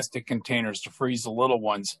plastic containers to freeze the little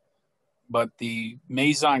ones. But the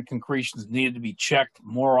Mazon concretions needed to be checked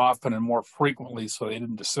more often and more frequently so they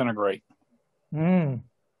didn't disintegrate. The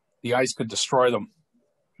ice could destroy them.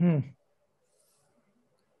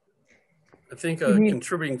 I think a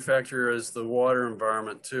contributing factor is the water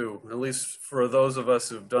environment too. At least for those of us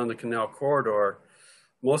who've done the canal corridor,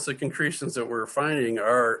 most of the concretions that we're finding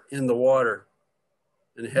are in the water.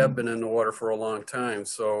 and have been in the water for a long time.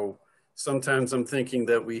 So sometimes I'm thinking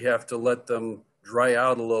that we have to let them dry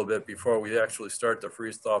out a little bit before we actually start the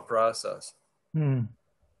freeze-thaw process.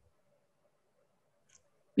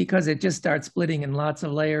 Because it just starts splitting in lots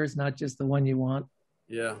of layers, not just the one you want.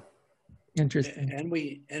 Yeah. Interesting.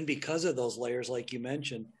 And because of those layers, like you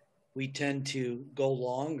mentioned, we tend to go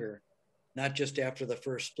longer, not just after the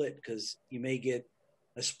first split, because you may get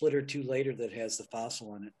a split or two later that has the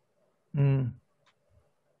fossil in it.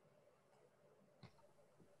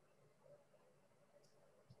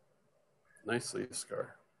 Nicely,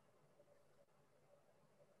 Scar.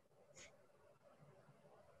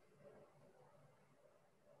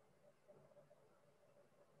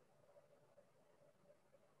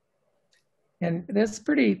 And this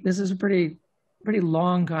is a pretty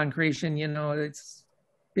long concretion, you know, it's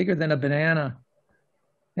bigger than a banana.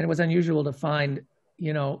 And it was unusual to find,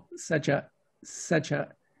 you know, such a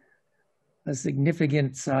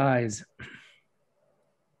significant size.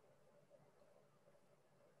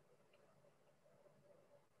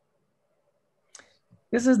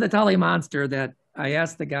 This is the Tully Monster that I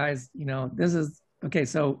asked the guys, you know, this is, okay,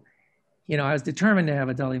 so, you know, I was determined to have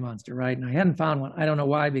a Tully Monster, right? And I hadn't found one. I don't know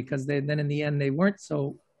why, because then in the end, they weren't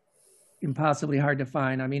so impossibly hard to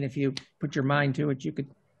find. I mean, if you put your mind to it, you could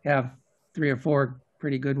have 3 or 4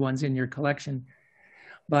 pretty good ones in your collection.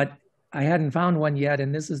 But I hadn't found one yet,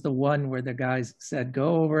 and this is the one where the guys said,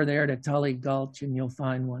 go over there to Tully Gulch and you'll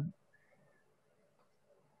find one.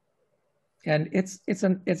 And it's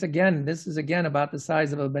again, this is again about the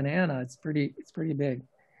size of a banana. It's pretty big.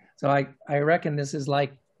 So I reckon this is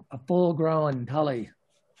like a full-grown Tully.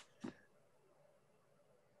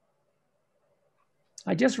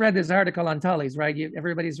 I just read this article on Tullys, right?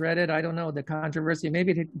 Everybody's read it. I don't know the controversy.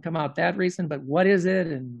 Maybe it didn't come out that recent, but what is it?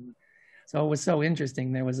 And so it was so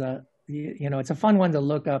interesting. There was you know, it's a fun one to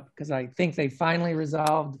look up because I think they finally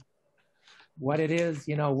resolved what it is,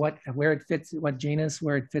 you know, where it fits, what genus,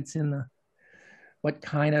 where it fits in what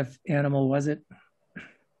kind of animal was it?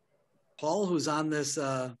 Paul, who's on this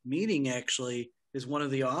meeting, actually is one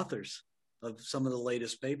of the authors of some of the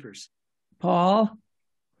latest papers. Paul,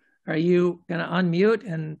 are you going to unmute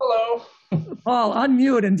and? Hello. Paul,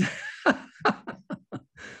 unmute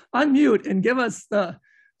and give us the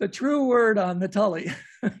true word on the Tully.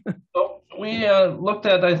 So we looked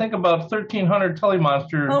at, I think, about 1,300 Tully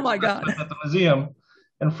monsters. Oh my God. At the museum,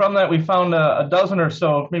 and from that we found a dozen or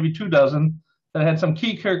so, maybe 2 dozen, that had some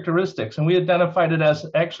key characteristics, and we identified it as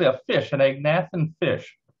actually a fish, an agnathan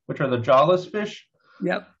fish, which are the jawless fish.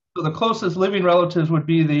 Yep. So the closest living relatives would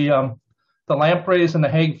be the lampreys and the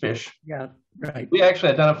hagfish. Yeah, right. We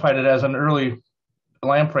actually identified it as an early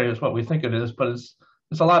lamprey, is what we think it is, but it's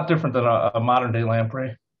a lot different than a modern day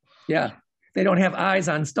lamprey. Yeah, they don't have eyes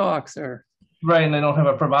on stalks, or right, and they don't have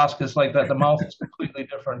a proboscis like that. The mouth is completely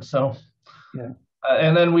different. So, yeah.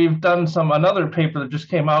 And then we've done another paper that just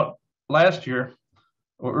came out last year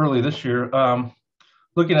or early this year,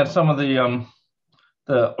 looking at some of the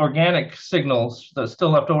organic signals that's still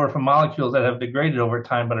left over from molecules that have degraded over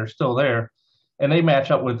time but are still there, and they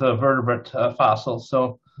match up with the vertebrate fossils.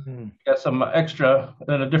 So got some extra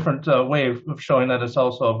and a different way of showing that it's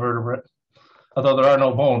also a vertebrate, although there are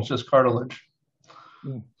no bones, just cartilage.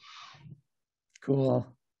 Cool.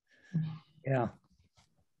 Yeah.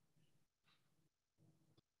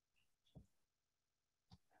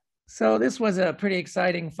 So this was a pretty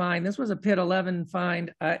exciting find. This was a Pit 11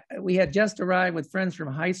 find. We had just arrived with friends from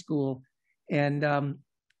high school, and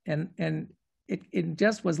it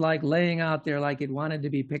just was like laying out there like it wanted to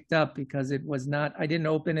be picked up, because it was not. I didn't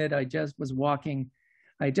open it. I just was walking.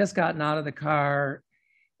 I had just gotten out of the car,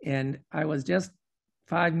 and I was just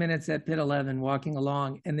 5 minutes at Pit 11 walking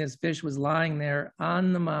along, and this fish was lying there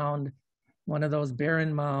on the mound, one of those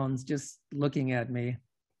barren mounds, just looking at me.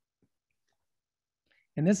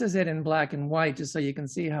 And this is it in black and white, just so you can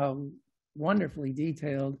see how wonderfully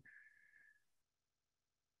detailed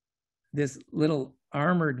this little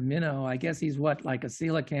armored minnow. I guess he's like a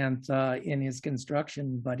coelacanth in his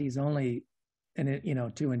construction, but he's only,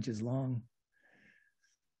 2 inches long.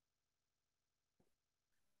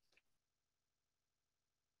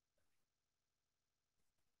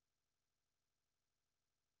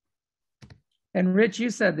 And Rich, you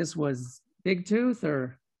said this was big tooth,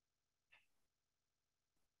 or?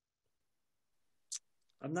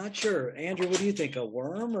 I'm not sure. Andrew, what do you think? A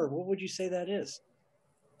worm, or what would you say that is?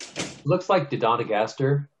 Looks like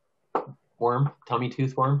Dodontogaster worm, tummy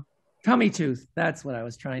tooth worm. Tummy tooth. That's what I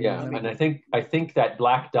was trying to. Yeah, and I think that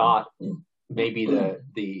black dot may be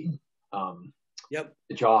the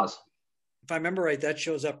jaws. If I remember right, that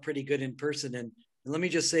shows up pretty good in person. And let me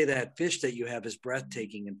just say that fish that you have is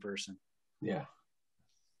breathtaking in person. Yeah.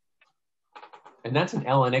 And that's an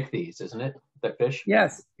Elonichthys, isn't it? That fish?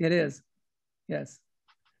 Yes, it is. Yes.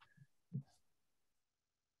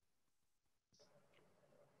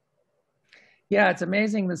 Yeah, it's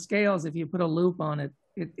amazing the scales. If you put a loop on it,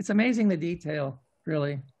 it's amazing the detail,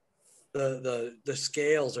 really. The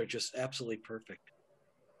scales are just absolutely perfect.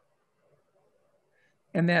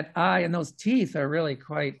 And that eye and those teeth are really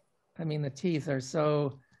quite, I mean, the teeth are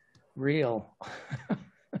so real.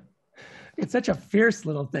 It's such a fierce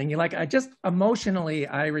little thing. You're like, I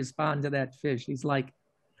respond to that fish.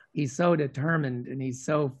 He's so determined and he's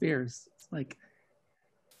so fierce. It's like,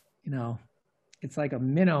 you know, it's like a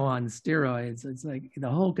minnow on steroids. It's like the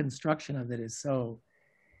whole construction of it is so,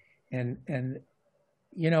 and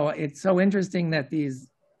you know, it's so interesting that these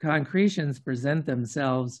concretions present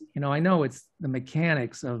themselves. You know, I know it's the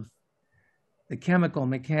mechanics of the chemical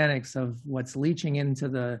mechanics of what's leaching into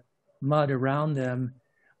the mud around them,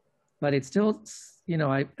 but it's still, you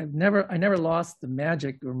know, I never lost the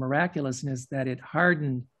magic or miraculousness that it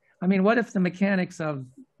hardened. I mean, what if the mechanics of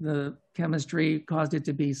the chemistry caused it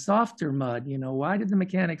to be softer mud? You know, why did the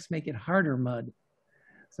mechanics make it harder mud?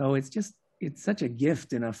 So it's such a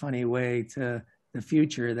gift in a funny way to the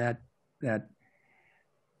future that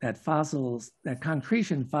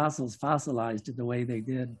concretion fossils fossilized the way they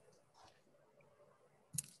did.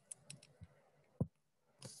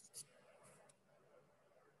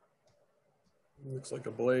 Looks like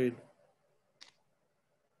a blade.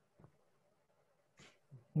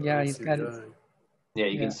 Yeah, he's got it. Yeah,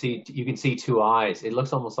 you can see two eyes. It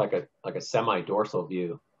looks almost like a semi-dorsal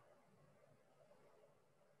view.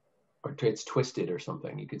 Or it's twisted or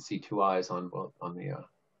something. You can see two eyes on the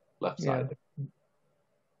left side.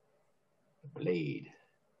 A blade.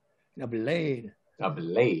 A blade. A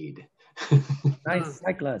blade. Nice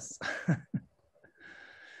cyclist.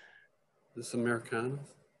 This Americana?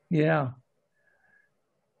 Yeah.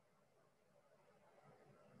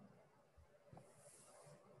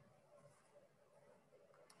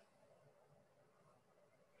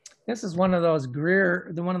 This is one of those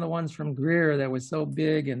one of the ones from Greer that was so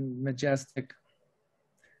big and majestic.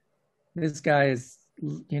 This guy is,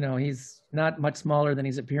 you know, he's not much smaller than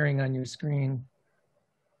he's appearing on your screen.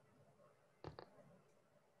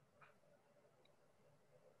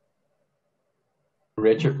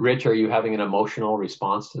 Rich, are you having an emotional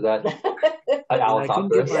response to that?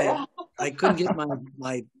 I couldn't get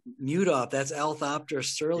my mute off. That's Elonichthys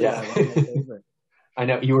sterlii. Yeah. One of my favorite. I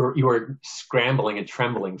know you were scrambling and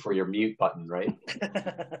trembling for your mute button, right?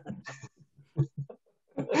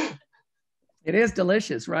 It is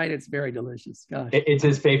delicious, right? It's very delicious. Gosh. It's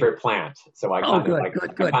his favorite plant, so I kind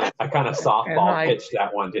of softball pitched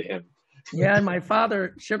that one to him. Yeah, and my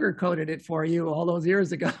father sugar-coated it for you all those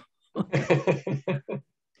years ago.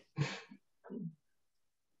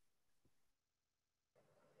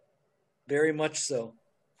 Very much so.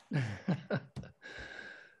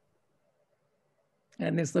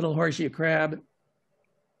 And this little horseshoe crab.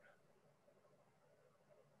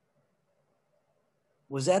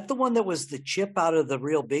 Was that the one that was the chip out of the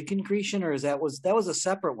real big concretion, or that was a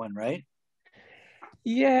separate one, right?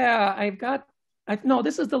 Yeah, no,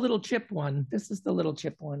 this is the little chip one. This is the little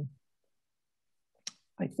chip one.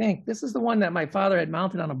 I think this is the one that my father had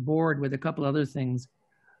mounted on a board with a couple other things.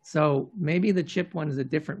 So maybe the chip one is a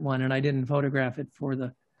different one, and I didn't photograph it for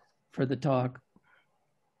the talk.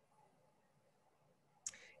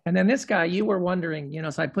 And then this guy, you were wondering, you know,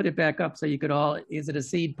 so I put it back up so you could is it a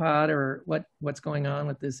seed pod or what's going on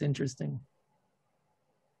with this? Interesting.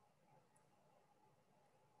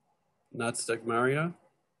 Not stigmaria?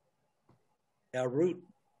 Yeah, root.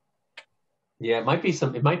 Yeah, it might be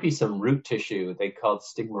some root tissue. They call it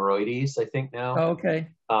stigmaroides, I think now. Oh, okay.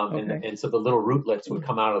 And so the little rootlets would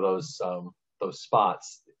come out of those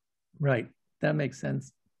spots. Right. That makes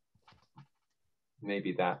sense.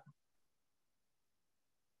 Maybe that.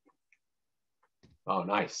 Oh,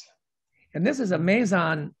 nice. And this is a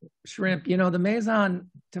Mazon shrimp. You know, the Mazon,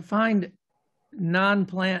 to find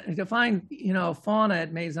you know, fauna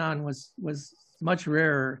at Mazon was much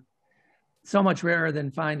rarer, so much rarer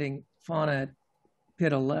than finding fauna at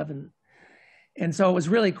Pit 11. And so it was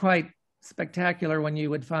really quite spectacular when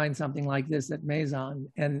you would find something like this at Mazon.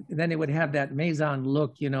 And then it would have that Mazon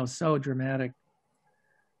look, you know, so dramatic.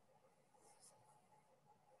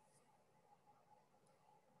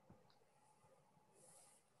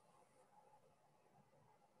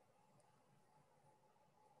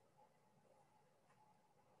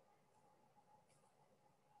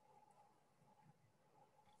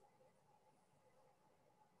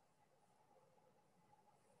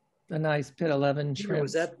 A nice Pit 11 shrimp.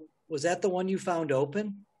 Was that the one you found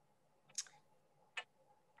open?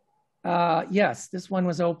 Yes, this one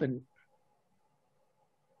was open.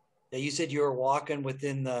 Yeah, you said you were walking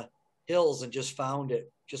within the hills and just found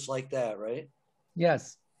it just like that, right?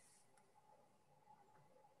 Yes.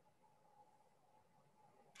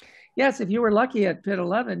 Yes, if you were lucky at pit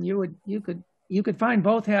 11, you could find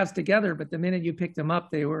both halves together, but the minute you picked them up,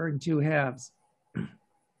 they were in two halves.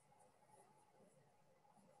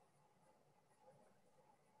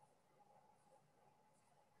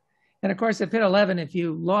 And of course, at pit 11, if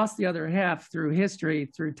you lost the other half through history,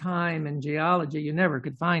 through time and geology, you never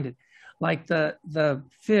could find it. Like the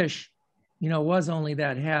fish, you know, was only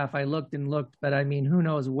that half. I looked and looked, but I mean, who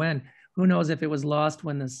knows when? Who knows if it was lost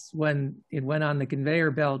when it went on the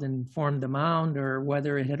conveyor belt and formed the mound, or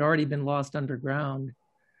whether it had already been lost underground,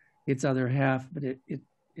 its other half, but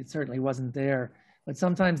it certainly wasn't there. But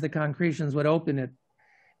sometimes the concretions would open it.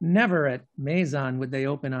 Never at Mazon would they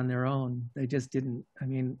open on their own. They just didn't. I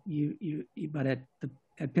mean, but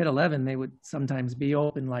at pit 11, they would sometimes be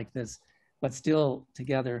open like this, but still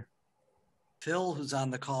together. Phil, who's on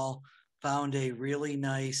the call, found a really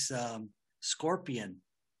nice scorpion.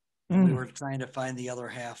 We were trying to find the other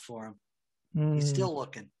half for him. He's still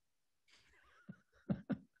looking.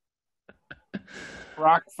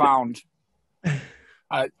 Brock found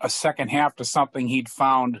a second half to something he'd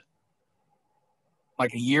found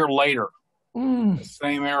like a year later in the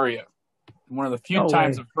same area. One of the few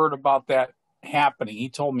times I've heard about that happening. He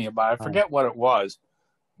told me about it. I forget what it was.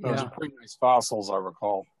 But it was a pretty nice fossil, as I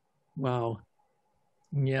recall. Wow.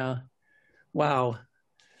 Yeah. Wow.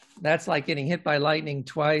 That's like getting hit by lightning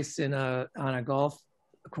twice on a golf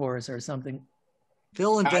course or something.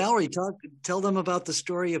 Phil and Valerie, tell them about the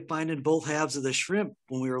story of finding both halves of the shrimp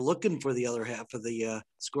when we were looking for the other half of the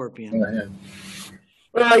scorpion.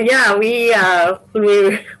 Well, yeah, when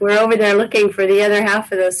we were over there looking for the other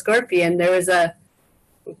half of the scorpion,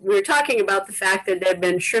 we were talking about the fact that there had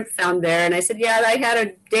been shrimp found there. And I said, yeah, I had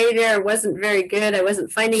a day there. It wasn't very good. I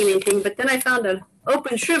wasn't finding anything. But then I found an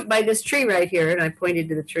open shrimp by this tree right here. And I pointed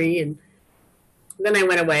to the tree. And then I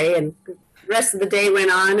went away. And the rest of the day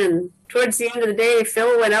went on. And towards the end of the day,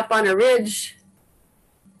 Phil went up on a ridge.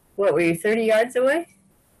 What, were you 30 yards away?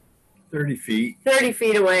 30 feet. 30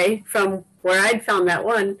 feet away from where I'd found that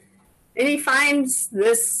one. And he finds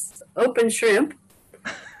this open shrimp.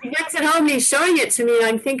 He gets it home and he's showing it to me, and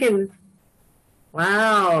I'm thinking,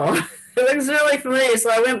 wow, it looks really familiar. So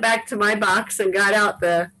I went back to my box and got out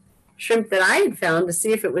the shrimp that I had found to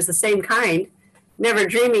see if it was the same kind, never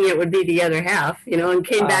dreaming it would be the other half, and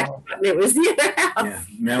came back and it was the other half.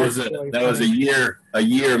 Yeah, that was a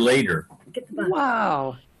year later.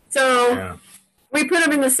 Wow. So we put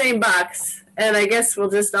them in the same box, and I guess we'll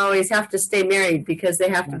just always have to stay married because they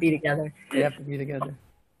have to be together. They have to be together.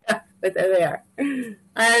 But there they are. You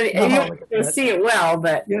can see it well,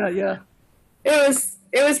 but yeah,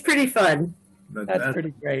 it was pretty fun. That's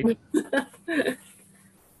pretty great.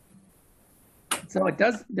 So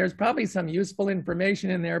there's probably some useful information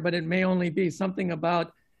in there, but it may only be something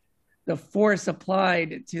about the force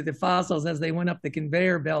applied to the fossils as they went up the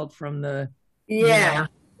conveyor belt from the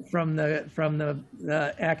from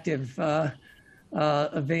the active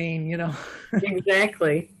vein,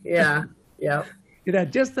 Exactly. Yeah. Yeah. It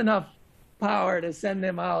had just enough power to send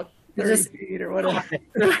them out 30 feet or whatever.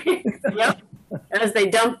 Yep. As they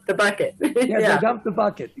dumped the bucket. They dumped the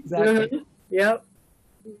bucket. Exactly. Mm-hmm. Yep.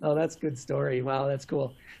 Oh, that's a good story. Wow, that's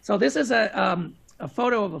cool. So this is a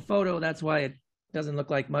photo of a photo. That's why it doesn't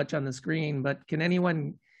look like much on the screen. But does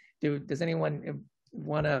anyone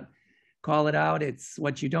want to call it out? It's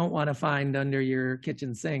what you don't want to find under your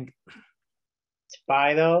kitchen sink.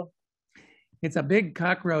 Spider. It's a big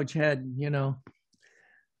cockroach head,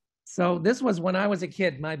 So this was when I was a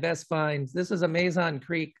kid, my best finds. This is a Mazon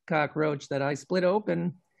Creek cockroach that I split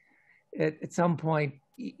open at some point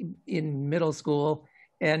in middle school,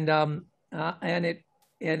 and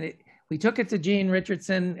we took it to Gene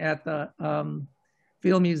Richardson at the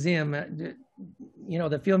Field Museum.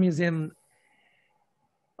 The Field Museum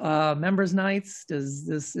members nights. Is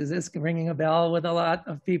this ringing a bell with a lot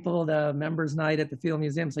of people? The members night at the Field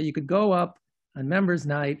Museum. So you could go up on members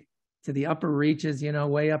night to the upper reaches,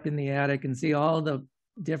 way up in the attic, and see all the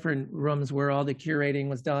different rooms where all the curating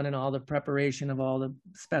was done and all the preparation of all the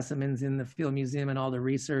specimens in the Field Museum and all the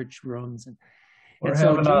research rooms.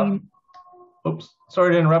 Oops,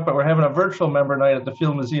 sorry to interrupt, but we're having a virtual member night at the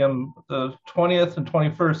Field Museum the 20th and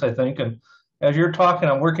 21st, I think. And as you're talking,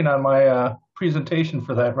 I'm working on my presentation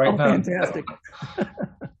for that right now. Fantastic.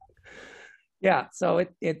 Yeah, so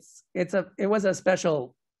it was a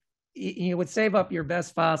special. You would save up your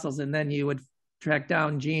best fossils, and then you would track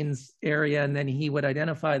down Gene's area, and then he would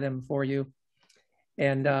identify them for you.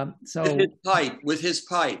 And so with his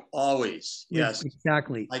pipe, always. Yes,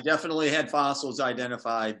 exactly. I definitely had fossils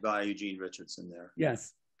identified by Eugene Richardson there.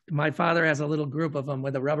 Yes. My father has a little group of them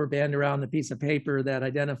with a rubber band around the piece of paper that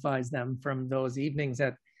identifies them from those evenings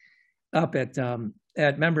up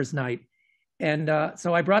at members night. And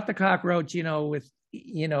so I brought the cockroach, with,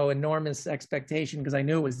 enormous expectation, because I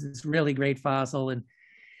knew it was this really great fossil. And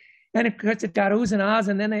of course it got oohs and ahs.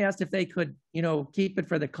 And then they asked if they could, keep it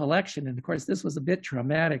for the collection. And of course, this was a bit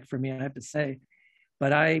traumatic for me, I have to say.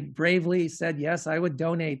 But I bravely said, yes, I would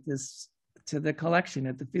donate this to the collection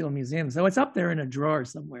at the Field Museum. So it's up there in a drawer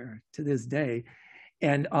somewhere to this day.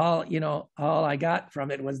 And all I got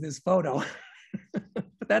from it was this photo.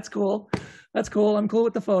 But that's cool. That's cool. I'm cool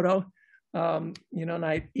with the photo. And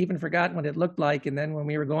I even forgot what it looked like. And then when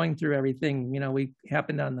we were going through everything, we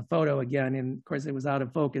happened on the photo again. And of course it was out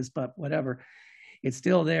of focus, but whatever, it's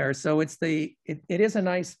still there. So it is a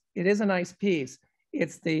nice piece.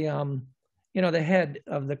 It's the, the head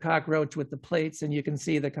of the cockroach with the plates, and you can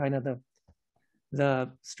see the kind of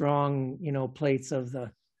the strong, plates of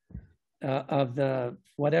the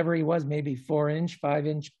whatever he was, maybe 4-inch,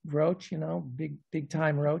 5-inch roach, big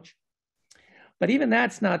time roach. But even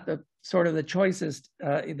that's not the sort of the choicest.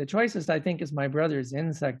 The choicest, I think, is my brother's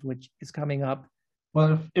insect, which is coming up.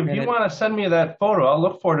 Well, if you want to send me that photo, I'll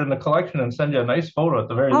look for it in the collection and send you a nice photo at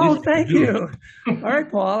the very least. Oh, thank you. All right,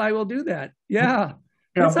 Paul, I will do that. Yeah.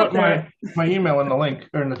 Yeah, I'll put my email in the link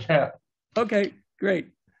or in the chat. Okay, great.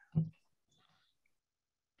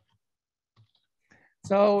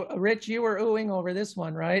 So, Rich, you were oohing over this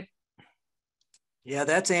one, right? Yeah,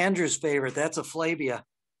 that's Andrew's favorite. That's a Flabia.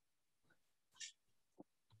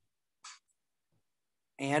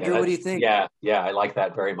 Andrew, what do you think? Yeah, I like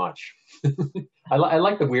that very much. I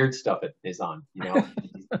like the weird stuff at Mazon,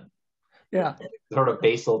 Yeah. Sort of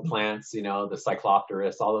basal plants, the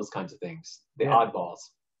Cyclopterus, all those kinds of things. The oddballs.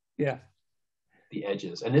 Yeah. The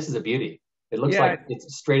edges. And this is a beauty. It looks like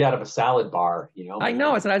it's straight out of a salad bar, I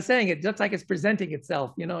know, it's what I was saying. It looks like it's presenting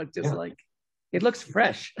itself, it's just like, it looks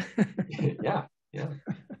fresh. Yeah. A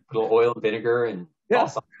little oil and vinegar and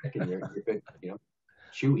balsamic, and you're good,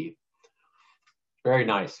 chewy. Very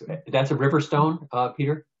nice. That's a river stone,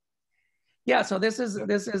 Peter? Yeah, so this is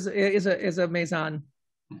a Mazon.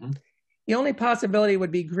 Mm-hmm. The only possibility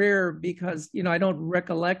would be Greer, because I don't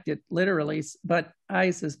recollect it literally, but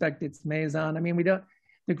I suspect it's Mazon. I mean,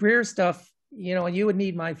 the Greer stuff, you would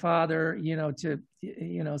need my father,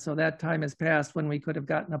 so that time has passed when we could have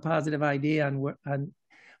gotten a positive idea on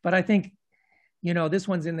but I think, this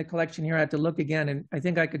one's in the collection here. I have to look again, and I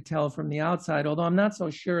think I could tell from the outside, although I'm not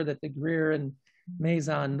so sure that the Greer and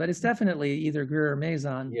Mazon, but it's definitely either Greer or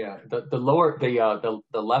Mazon. Yeah, the lower, the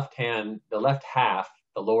left half,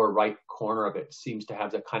 the lower right corner of it seems to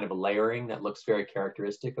have that kind of a layering that looks very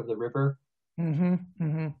characteristic of the river. Mm-hmm,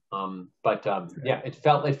 mm-hmm. It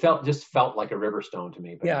felt like a river stone to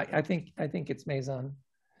me. But yeah, I think it's Mazon.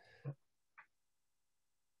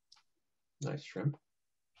 Nice shrimp.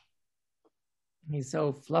 He's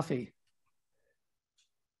so fluffy.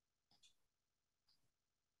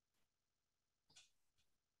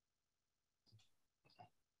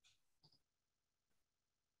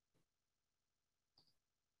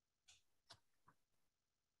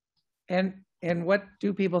 And what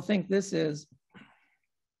do people think this is?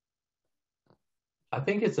 I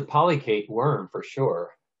think it's a polycate worm for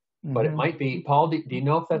sure, but it might be, Paul, do you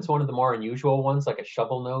know if that's one of the more unusual ones, like a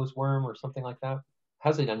shovel nose worm or something like that?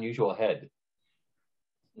 Has an unusual head.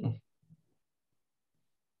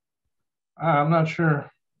 I'm not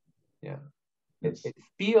sure. Yeah. It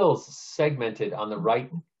feels segmented on the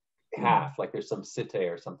right half, like there's some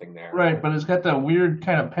setae or something there. Right, but it's got that weird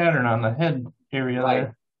kind of pattern on the head area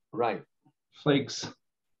there. Right. Flakes.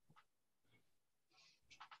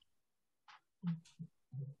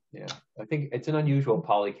 Yeah, I think it's an unusual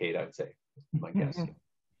polycate, I'd say, my guess.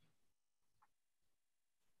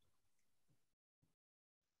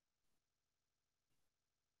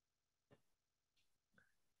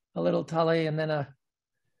 A little Tully and then a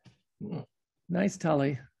nice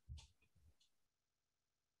Tully.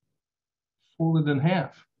 Folded in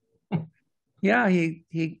half. Yeah,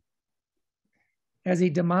 he as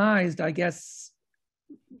he demised, I guess,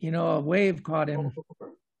 a wave caught him.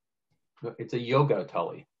 It's a yoga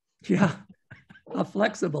Tully. Yeah, a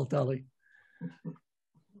flexible Tully.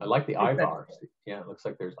 I like the eye bars. Yeah, it looks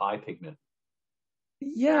like there's eye pigment.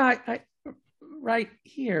 Yeah, right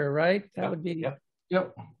here, right? That would be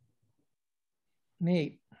Yep.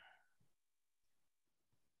 Neat.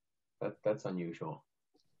 That's unusual.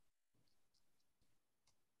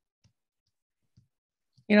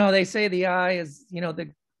 They say the eye is,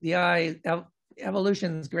 the eye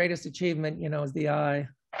evolution's greatest achievement, you know, is the eye.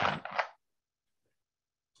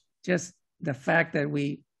 Just the fact that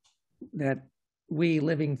we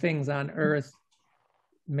living things on Earth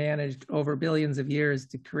managed over billions of years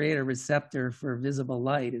to create a receptor for visible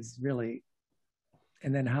light is really,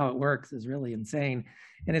 and then how it works is really insane.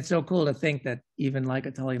 And it's so cool to think that even like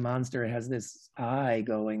a Tully Monster has this eye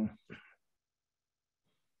going,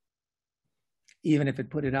 even if it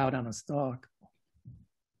put it out on a stalk.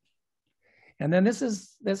 And then this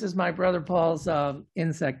is my brother Paul's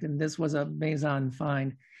insect, and this was a Mazon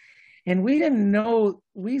find. And we didn't know,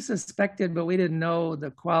 we suspected, but we didn't know the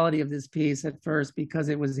quality of this piece at first because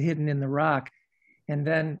it was hidden in the rock. And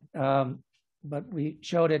then, but we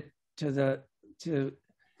showed it oh,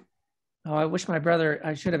 I wish my brother,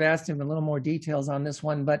 I should have asked him a little more details on this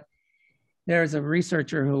one, but there's a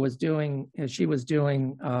researcher who was doing, she was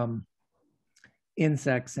doing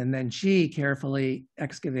insects, and then she carefully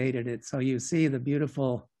excavated it. So you see the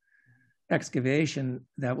beautiful excavation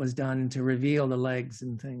that was done to reveal the legs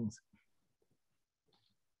and things.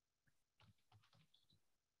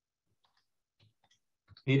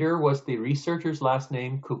 Peter, was the researcher's last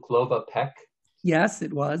name Kuklova Peck? Yes,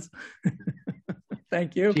 it was.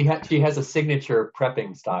 Thank you. She has a signature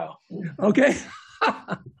prepping style. Okay.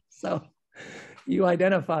 So you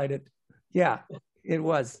identified it. Yeah, it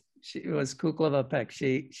was. It was Kuklova Peck.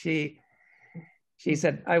 She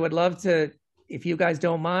said, I would love to, if you guys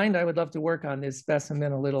don't mind, I would love to work on this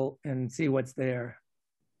specimen a little and see what's there.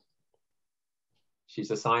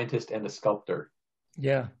 She's a scientist and a sculptor.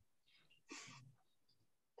 Yeah.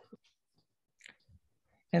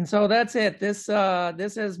 And so that's it. This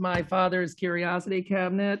is my father's curiosity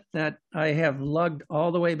cabinet that I have lugged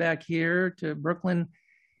all the way back here to Brooklyn.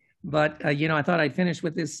 But, you know, I thought I'd finish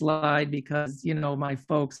with this slide because, you know, my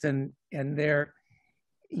folks and their,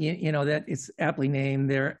 you know, that it's aptly named,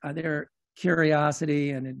 their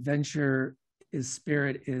curiosity and adventure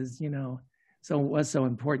spirit is, you know, was so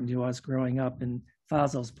important to us growing up, and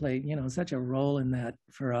fossils played, you know, such a role in that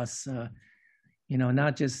for us, you know,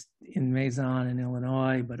 not just in Mazon and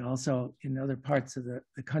Illinois, but also in other parts of the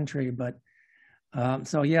country. But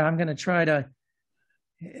so, yeah, I'm going to try to,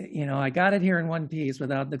 you know, I got it here in one piece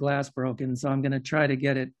without the glass broken. So I'm going to try to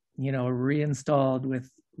get it, you know, reinstalled with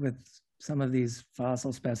some of these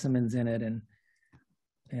fossil specimens in it.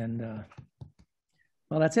 And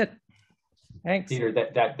well, that's it. Thanks. Peter,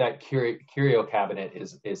 that curio cabinet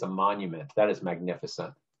is a monument. That is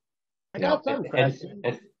magnificent. I got some questions.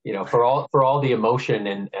 And you know, for all the emotion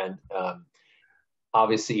and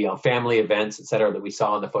obviously, you know, family events, et cetera, that we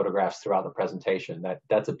saw in the photographs throughout the presentation,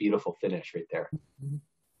 that's a beautiful finish right there.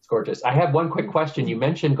 It's gorgeous. I have one quick question. You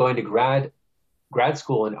mentioned going to grad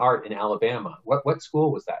school in art in Alabama. What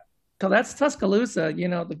school was that? So that's Tuscaloosa, you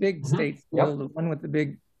know, the big state school, the one with the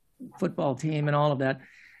big football team and all of that.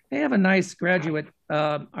 They have a nice graduate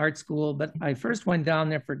art school, but I first went down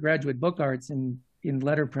there for graduate book arts in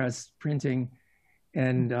letterpress printing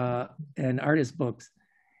and artist books.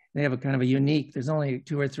 They have a kind of a unique, there's only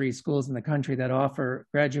 2 or 3 schools in the country that offer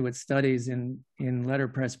graduate studies in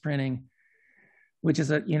letterpress printing, which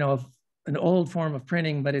is an old form of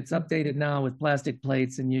printing, but it's updated now with plastic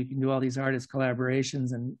plates, and you can do all these artist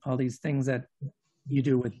collaborations and all these things that you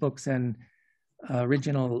do with books and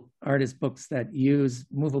original artist books that use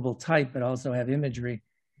movable type, but also have imagery.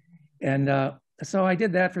 And so I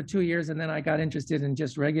did that for 2 years, and then I got interested in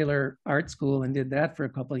just regular art school and did that for a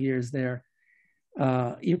couple of years there.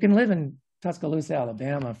 You can live in Tuscaloosa,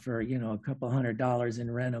 Alabama for, you know, a couple $100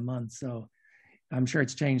 in rent a month. So I'm sure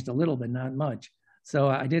it's changed a little, but not much. So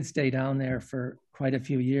I did stay down there for quite a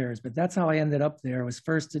few years, but that's how I ended up there. I was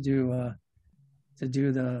first to do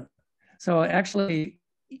so actually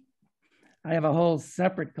I have a whole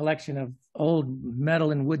separate collection of old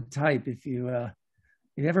metal and wood type. If you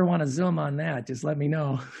ever want to zoom on that, just let me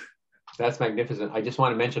know. That's magnificent. I just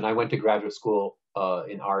want to mention, I went to graduate school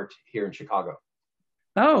in art here in Chicago.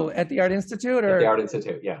 Oh, at the Art Institute? Or? At the Art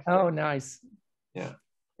Institute, yeah. Oh, nice. Yeah.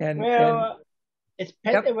 Is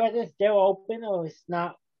Pennsylvania still open, or it's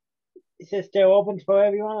not? Is it still open for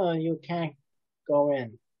everyone, or you can't go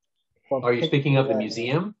in? Are you speaking of the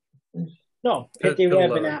museum? No, Pitty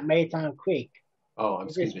Ribbon at Mazon Creek. Oh,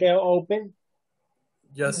 is it still open?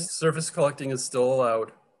 Yes, surface collecting is still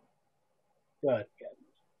allowed. Good.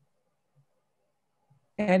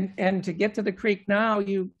 And to get to the creek now,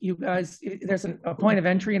 you guys, there's a point of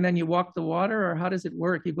entry and then you walk the water, or how does it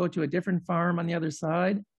work? You go to a different farm on the other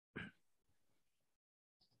side?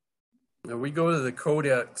 Now we go to the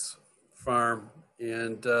Kodak's farm,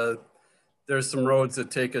 and there's some roads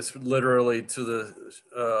that take us literally to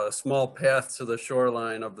the small path to the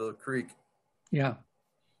shoreline of the creek. Yeah.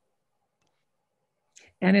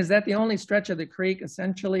 And is that the only stretch of the creek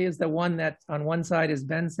essentially, is the one that on one side is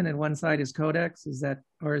Benson and one side is Kodak? Is that,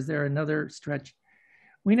 or is there another stretch?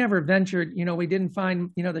 We never ventured, we didn't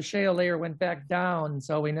find, the shale layer went back down.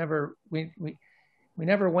 So we never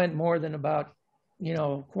went more than about,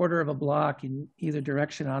 a quarter of a block in either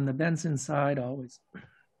direction on the Benson side always.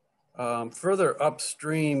 Further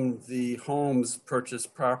upstream, the homes purchase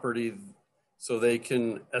property so they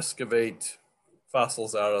can excavate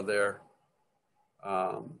fossils out of there.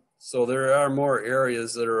 So there are more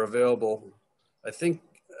areas that are available. I think,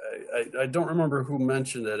 I don't remember who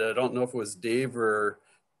mentioned it. I don't know if it was Dave or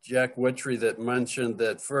Jack Wittry that mentioned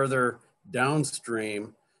that further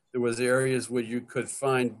downstream, there was areas where you could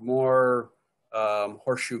find more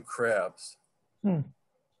horseshoe crabs. But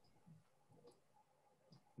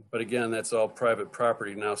again, that's all private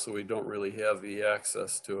property now, so we don't really have the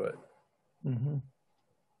access to it. Mm-hmm.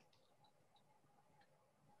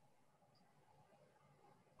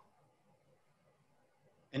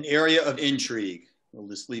 An area of intrigue. We'll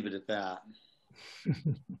just leave it at that.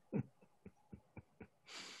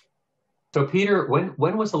 So Peter,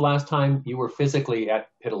 when was the last time you were physically at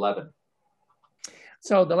Pit 11?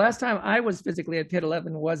 So the last time I was physically at Pit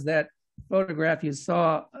 11 was that photograph you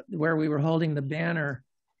saw where we were holding the banner.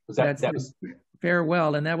 That was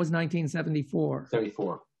farewell, and that was 1974.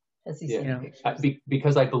 74. Yeah.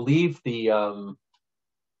 Because I believe the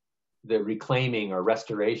reclaiming or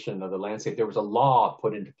restoration of the landscape, there was a law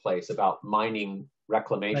put into place about mining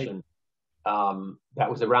reclamation. Right. That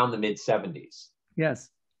was around the mid 70s. Yes.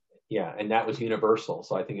 Yeah, and that was universal.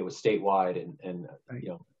 So I think it was statewide, and right.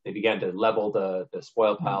 They began to level the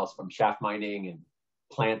spoil piles from shaft mining and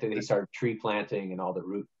planting. They started tree planting and all the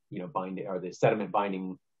root, binding or the sediment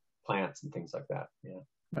binding plants and things like that. Yeah.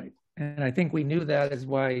 Right. And I think we knew that is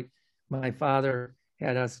why my father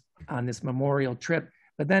had us on this memorial trip.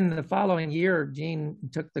 But then the following year, Gene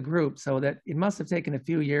took the group, so that it must have taken a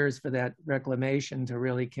few years for that reclamation to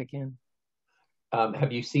really kick in.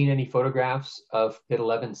 Have you seen any photographs of Pit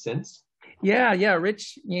 11 since? Yeah.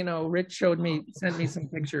 Rich, Rich sent me some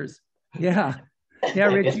pictures. Yeah.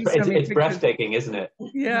 Rich, it's breathtaking, isn't it?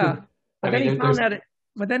 Yeah. But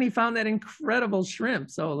then he found that incredible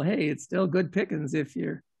shrimp. So hey, it's still good pickings if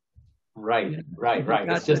you're right.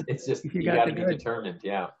 It's just you got to be determined.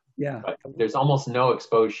 Yeah. But there's almost no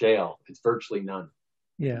exposed shale. It's virtually none.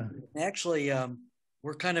 Yeah. Actually,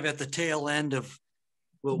 we're kind of at the tail end of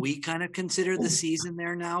what we kind of consider the season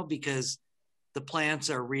there now, because the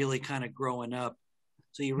plants are really kind of growing up.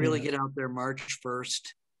 So you really get out there March 1st,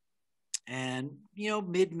 and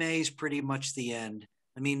mid-May is pretty much the end.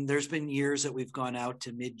 I mean, there's been years that we've gone out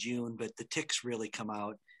to mid-June, but the ticks really come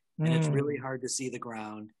out, and it's really hard to see the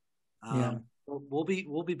ground. We'll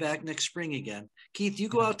be back next spring again. Keith, you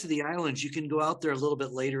go out to the islands. You can go out there a little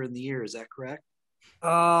bit later in the year. Is that correct?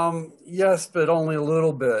 Yes, but only a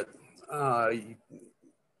little bit.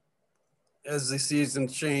 As the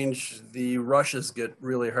seasons change, the rushes get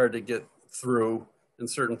really hard to get through in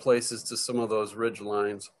certain places to some of those ridge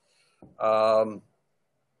lines.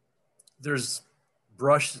 There's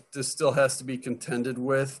brush that still has to be contended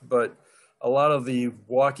with, but a lot of the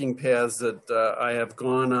walking paths that I have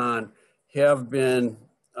gone on have been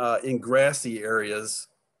in grassy areas.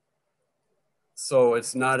 So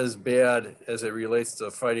it's not as bad as it relates to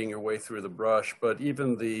fighting your way through the brush, but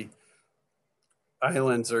even the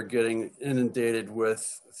islands are getting inundated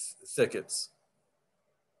with thickets.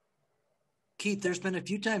 Keith, there's been a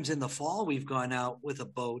few times in the fall we've gone out with a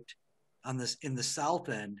boat in the south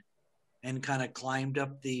end and kind of climbed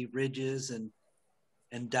up the ridges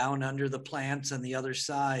and down under the plants on the other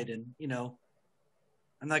side. And,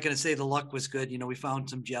 I'm not going to say the luck was good. We found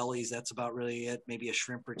some jellies. That's about really it. Maybe a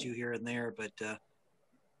shrimp or two here and there, but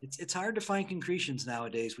it's hard to find concretions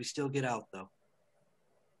nowadays. We still get out though.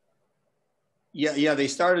 Yeah, they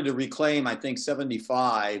started to reclaim, I think,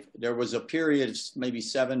 75. There was a period of maybe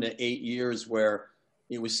 7 to 8 years where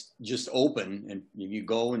it was just open, and you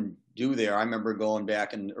go and do there. I remember going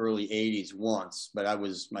back in the early 80s once, but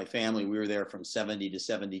my family, we were there from 70 to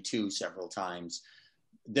 72 several times.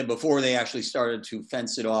 Then before they actually started to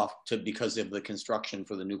fence it off because of the construction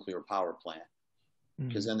for the nuclear power plant.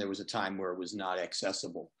 Because then there was a time where it was not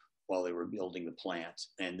accessible while they were building the plant,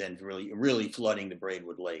 and then really flooding the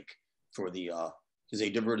Braidwood Lake for because they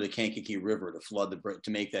diverted the Kankakee River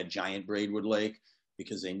to make that giant Braidwood Lake,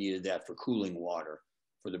 because they needed that for cooling water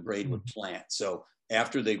for the Braidwood plant. So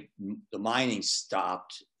after the mining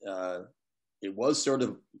stopped, it was sort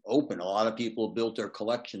of open. A lot of people built their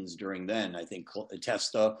collections during then. I think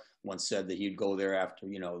Testa once said that he'd go there after,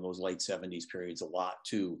 those late 70s periods a lot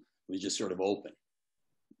too. It was just sort of open.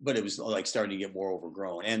 but it was like starting to get more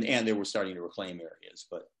overgrown, and they were starting to reclaim areas.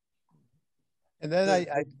 But and then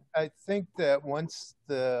I think that once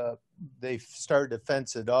they started to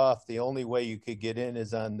fence it off, the only way you could get in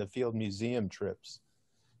is on the field museum trips.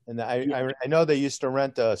 And I know they used to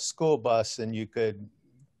rent a school bus and you could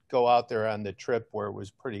go out there on the trip where it was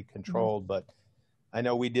pretty controlled, but I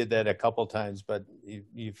know we did that a couple times, but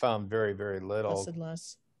you found very, very little.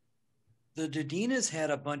 Less. The Dedinas had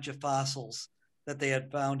a bunch of fossils that they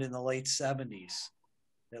had found in the late 70s,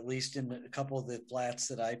 at least in a couple of the flats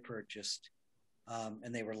that I purchased,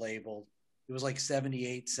 and they were labeled. It was like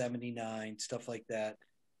 78, 79, stuff like that.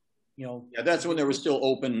 You know, yeah, that's when they were still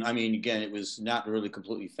open. I mean, again, it was not really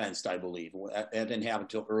completely fenced, I believe. That didn't happen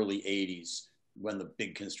until early 80s when the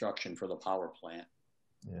big construction for the power plant,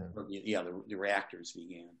 the reactors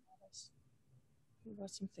began. We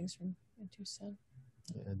brought some things from Tucson.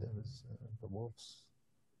 Yeah, that was the wolves.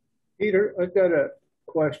 Peter, I've got a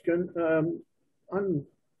question. I'm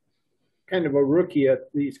kind of a rookie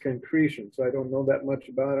at these concretions, so I don't know that much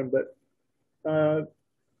about them, but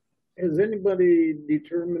has anybody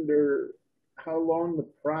determined how long the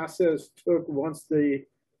process took once the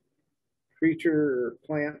creature or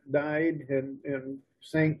plant died and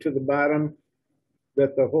sank to the bottom,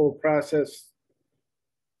 that the whole process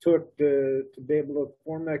took to be able to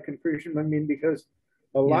form that concretion? I mean, because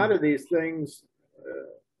a lot of these things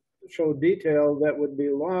show detail that would be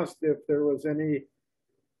lost if there was any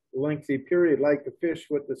lengthy period, like the fish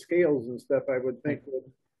with the scales and stuff, I would think would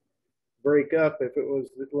break up if it was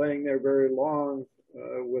laying there very long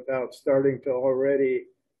without starting to already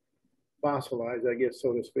fossilize, I guess,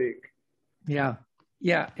 so to speak. Yeah.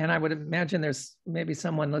 And I would imagine there's maybe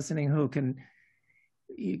someone listening who can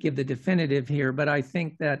give the definitive here, but I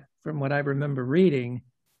think that from what I remember reading,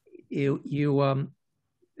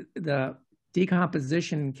 the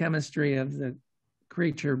decomposition chemistry of the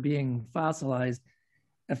creature being fossilized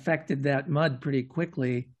affected that mud pretty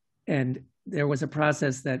quickly. And there was a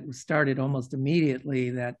process that started almost immediately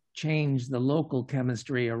that changed the local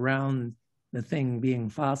chemistry around the thing being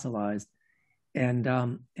fossilized. And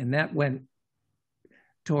that went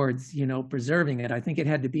towards, preserving it. I think it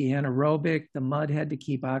had to be anaerobic. The mud had to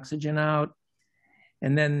keep oxygen out.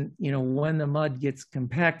 And then, when the mud gets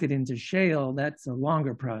compacted into shale, that's a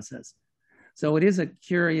longer process. So it is a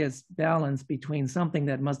curious balance between something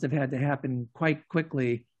that must have had to happen quite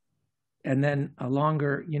quickly and then a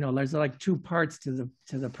longer, there's like two parts to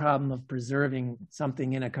the problem of preserving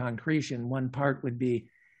something in a concretion. One part would be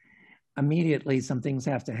immediately some things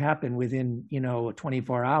have to happen within,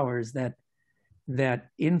 24 hours that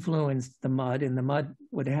influenced the mud, and the mud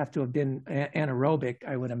would have to have been anaerobic,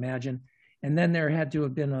 I would imagine. And then there had to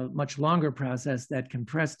have been a much longer process that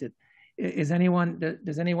compressed it. Does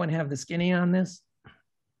anyone have the skinny on this?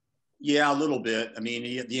 Yeah, a little bit. I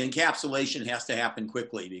mean, the encapsulation has to happen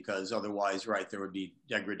quickly because otherwise, there would be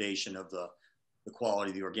degradation of the quality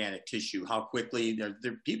of the organic tissue. How quickly,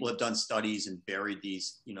 people have done studies and buried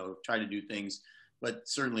these, try to do things, but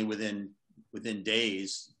certainly within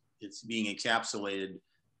days, it's being encapsulated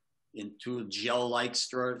into a gel-like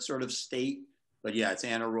sort of state. But yeah, it's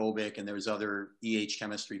anaerobic and there's other EH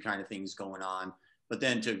chemistry kind of things going on. But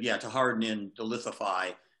then to harden in, to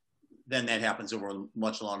lithify, then that happens over a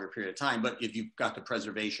much longer period of time. But if you've got the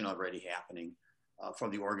preservation already happening for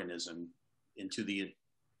the organism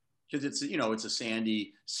because it's, it's a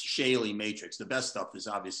sandy, shaly matrix. The best stuff is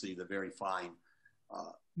obviously the very fine,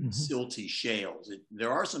 silty shales.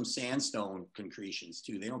 There are some sandstone concretions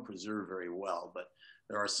too. They don't preserve very well, but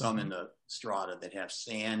there are some in the strata that have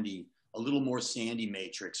a little more sandy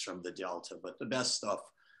matrix from the delta. But the best stuff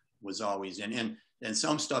was always in. And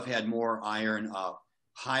some stuff had more iron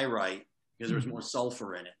pyrite because there was more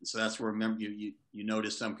sulfur in it. And so that's where, remember, you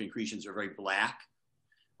notice some concretions are very black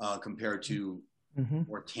compared to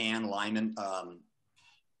more tan lime,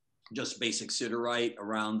 just basic siderite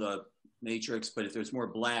around the matrix. But if there's more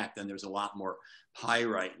black, then there's a lot more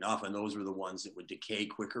pyrite. And often those were the ones that would decay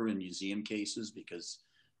quicker in museum cases because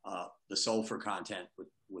the sulfur content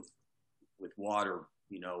with water,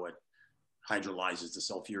 it hydrolyzes the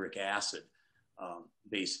sulfuric acid.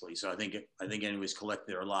 Basically. So I think anyways collect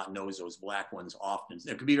there a lot knows those black ones often.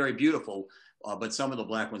 They could be very beautiful, but some of the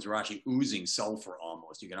black ones are actually oozing sulfur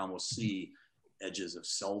almost. You can almost see edges of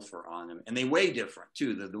sulfur on them. And they weigh different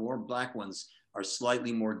too. The more black ones are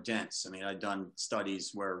slightly more dense. I mean, I've done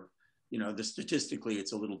studies where, statistically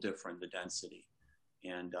it's a little different, the density.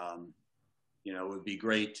 And, it would be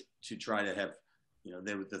great to try to have,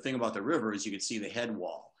 the thing about the river is you could see the head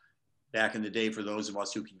wall. Back in the day, for those of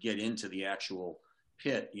us who could get into the actual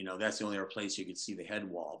pit, that's the only other place you could see the head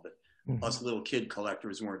wall. But us little kid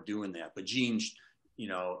collectors weren't doing that. But Gene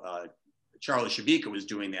Charlie Shabika was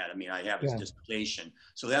doing that. I mean, I have his dissertation.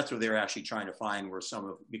 So that's what they're actually trying to find, where some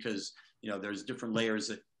of, because, there's different layers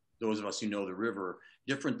that those of us who know the river,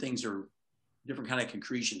 different things are, different kind of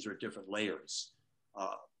concretions are at different layers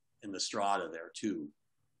in the strata there too.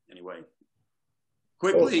 Anyway,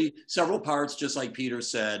 quickly, several parts, just like Peter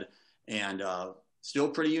said, and still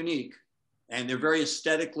pretty unique. And they're very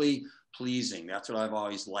aesthetically pleasing. That's what I've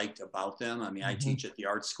always liked about them. I mean, I teach at the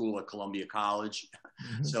art school at Columbia College.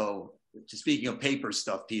 So speaking of paper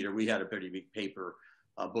stuff, Peter, we had a pretty big paper,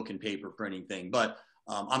 book and paper printing thing, but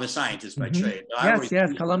I'm a scientist by trade.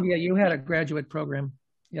 Yes, Columbia, you had a graduate program.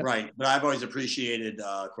 Yep. Right, but I've always appreciated,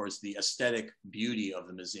 of course, the aesthetic beauty of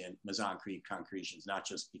the Mazon Creek concretions, not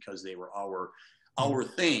just because they were our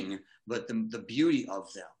thing, but the beauty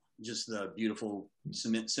of them, just the beautiful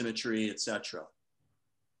symmetry, etc.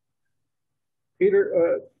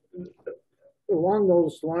 Peter, along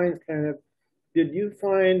those lines, kind of, did you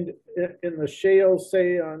find in the shales,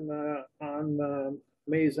 say on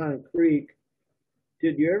Mazon Creek,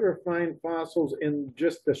 did you ever find fossils in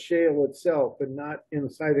just the shale itself and not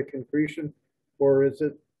inside a concretion? Or is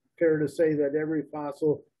it fair to say that every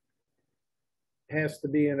fossil has to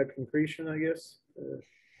be in a concretion, I guess?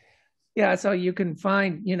 Yeah, so you can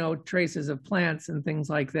find, traces of plants and things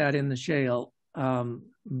like that in the shale.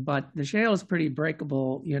 But the shale is pretty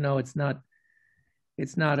breakable. It's not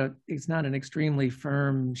an extremely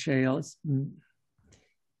firm shale.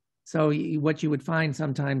 So what you would find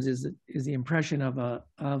sometimes is the impression of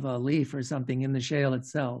a leaf or something in the shale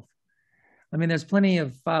itself. I mean, there's plenty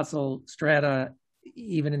of fossil strata,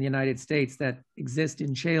 even in the United States, that exist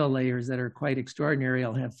in shale layers that are quite extraordinary.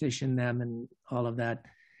 I'll have fish in them and all of that,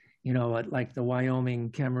 like the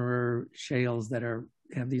Wyoming Kemmerer shales that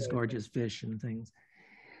have these gorgeous fish and things.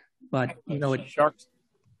 But sharks.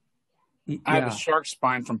 I have a shark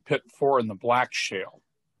spine from Pit 4 in the Black Shale.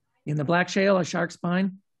 In the Black Shale, a shark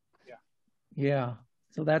spine? Yeah,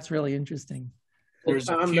 so that's really interesting. There's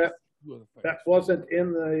that wasn't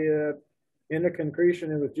in the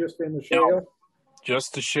concretion; it was just in the shale. No,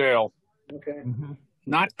 just the shale. Okay.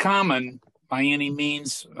 Not common by any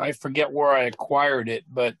means. I forget where I acquired it,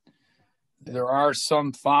 but there are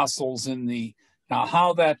some fossils in the. Now,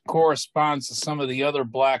 how that corresponds to some of the other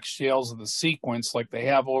black shales of the sequence, like they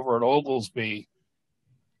have over at Oglesby,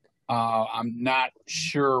 I'm not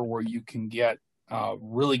sure where you can get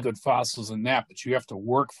really good fossils in that, but you have to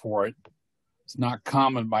work for it. It's not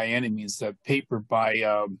common by any means. That paper by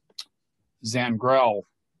Zangrel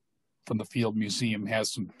from the Field Museum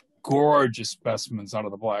has some gorgeous specimens out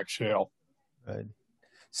of the Black Shale. Right.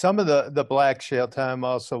 Some of the Black Shale time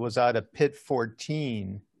also was out of Pit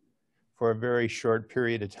 14 for a very short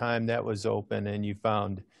period of time that was open, and you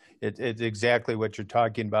found it's exactly what you're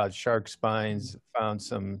talking about, shark spines, found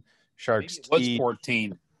some shark's teeth. What's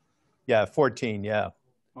 14? Yeah, 14, yeah.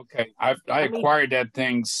 Okay, I acquired that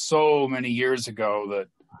thing so many years ago that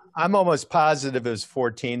I'm almost positive it was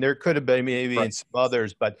 14. There could have been maybe in some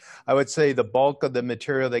others, but I would say the bulk of the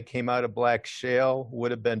material that came out of Black Shale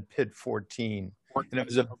would have been Pit 14. And it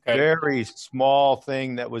was a very small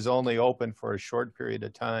thing that was only open for a short period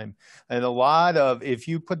of time. And a lot of, if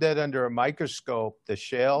you put that under a microscope, the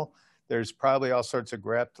shale, there's probably all sorts of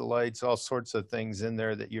graptolites, all sorts of things in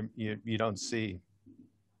there that you don't see.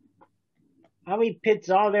 How many pits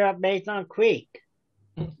are there at Mazon Creek?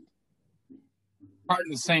 Part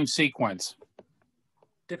of the same sequence.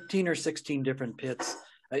 15 or 16 different pits.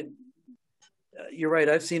 You're right.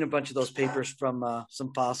 I've seen a bunch of those papers from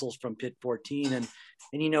some fossils from Pit 14. And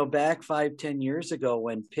back 5-10 years ago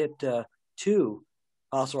when Pit 2,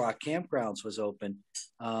 Fossil Rock Campgrounds, was open,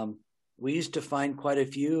 we used to find quite a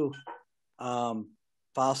few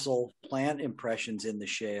fossil plant impressions in the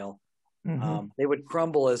shale. They would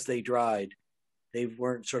crumble as they dried. They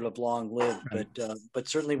weren't sort of long-lived, but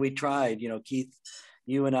certainly we tried. Keith,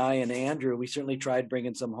 you and I and Andrew, we certainly tried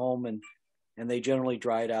bringing some home, and they generally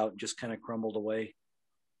dried out and just kind of crumbled away.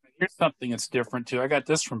 Here's something that's different too. I got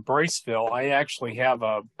this from Braceville. I actually have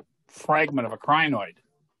a fragment of a crinoid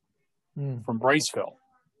from Braceville,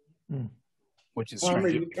 which is. Are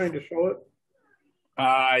you trying to show it?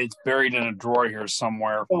 It's buried in a drawer here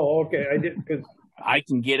somewhere. Oh, okay. I didn't. Cause I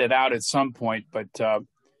can get it out at some point, but.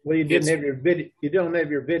 Well, you didn't have your video. You don't have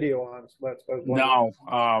your video on, so that's what I was wondering.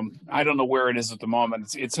 No, I don't know where it is at the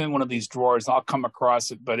moment. It's in one of these drawers. I'll come across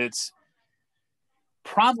it, but it's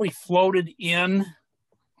probably floated in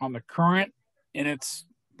on the current, and it's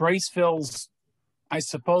Braceville's. I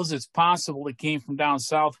suppose it's possible it came from down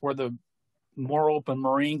south where the more open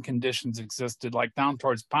marine conditions existed, like down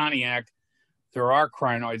towards Pontiac. There are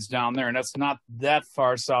crinoids down there, and that's not that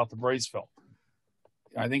far south of Braceville.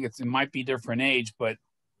 I think it might be different age, but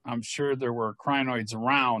I'm sure there were crinoids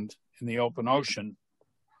around in the open ocean.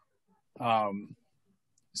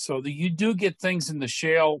 So you do get things in the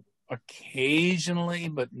shale occasionally,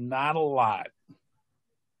 but not a lot.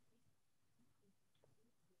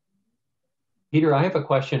 Peter, I have a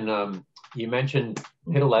question. You mentioned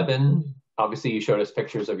Pit 11. Obviously, you showed us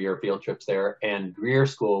pictures of your field trips there, and Greer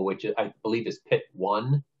School, which I believe is Pit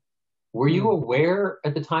 1. Were you aware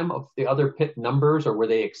at the time of the other pit numbers, or were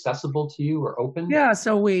they accessible to you or open? Yeah,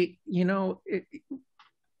 so we,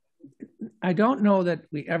 I don't know that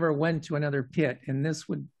we ever went to another pit, and this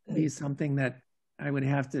would be something that I would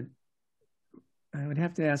have to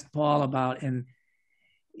ask Paul about, and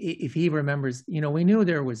if he remembers. We knew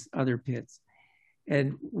there was other pits,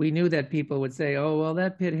 and we knew that people would say, "Oh, well,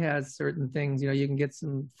 that pit has certain things. You can get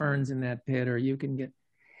some ferns in that pit, or you can get,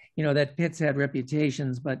 that pits had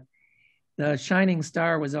reputations." But the shining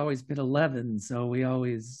star was always Pit 11, so we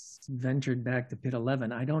always ventured back to Pit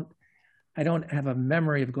 11. I don't have a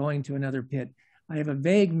memory of going to another pit. I have a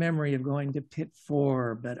vague memory of going to Pit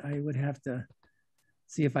 4, but I would have to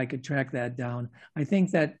see if I could track that down. I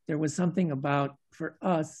think that there was something about, for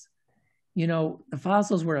us, the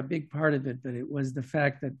fossils were a big part of it, but it was the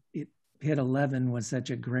fact that Pit 11 was such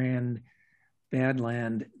a grand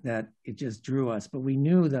badland that it just drew us. But we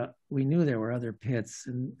knew there were other pits,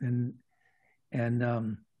 and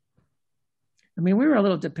we were a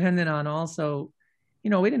little dependent on also, we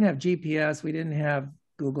didn't have GPS, we didn't have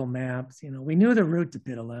Google Maps, we knew the route to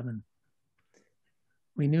Pit 11.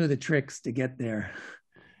 We knew the tricks to get there.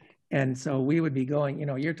 And so we would be going,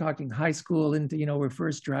 you're talking high school into, we're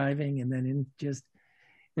first driving, and then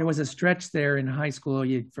there was a stretch there in high school,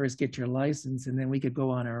 you'd first get your license, and then we could go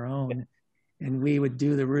on our own, and we would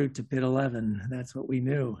do the route to Pit 11. That's what we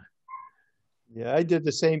knew. Yeah, I did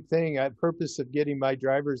the same thing. The purpose of getting my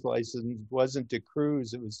driver's license wasn't to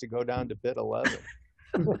cruise; it was to go down to Pit 11.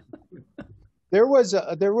 There was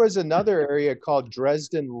another area called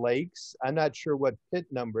Dresden Lakes. I'm not sure what pit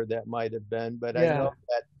number that might have been, but I know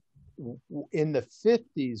that in the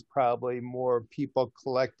 50s, probably more people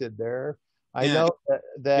collected there. I know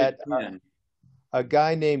that a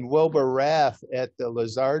guy named Wilbur Rath at the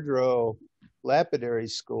Lizardro Lapidary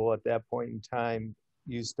School at that point in time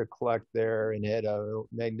used to collect there and had a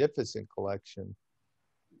magnificent collection.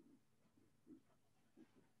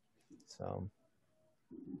 So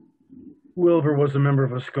Wilbur was a member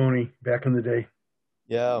of ESCONI back in the day.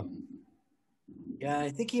 Yeah. Yeah, I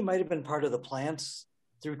think he might have been part of the Plants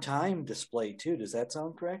Through Time display too. Does that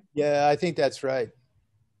sound correct? Yeah, I think that's right.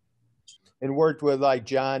 And worked with like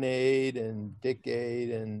John Ade and Dick Ade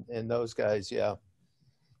and those guys, yeah.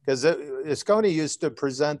 Because ESCONI used to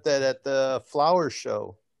present that at the flower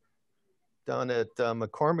show down at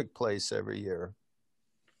McCormick Place every year.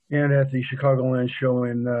 And at the Chicagoland show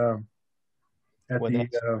at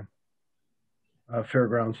the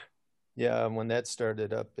fairgrounds. Yeah, when that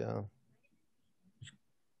started up, yeah.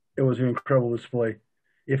 It was an incredible display.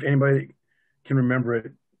 If anybody can remember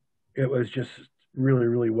it, it was just really,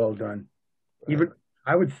 really well done. Right. Even,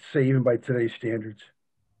 I would say, even by today's standards.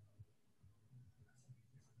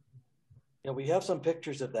 Yeah, we have some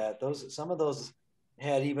pictures of that. Some of those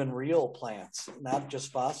had even real plants, not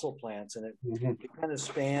just fossil plants, and it kind of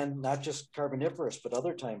spanned not just Carboniferous but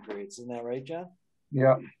other time periods. Isn't that right, John?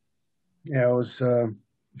 Yeah, yeah, it was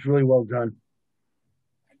really well done.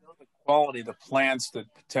 I know the quality of the plants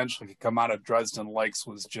that potentially could come out of Dresden Lakes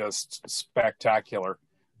was just spectacular,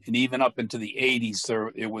 and even up into the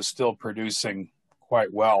 80s, it was still producing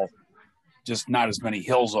quite well. Just not as many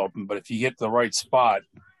hills open, but if you hit the right spot,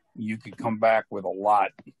 you could come back with a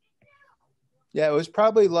lot. Yeah, it was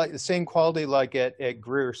probably like the same quality like at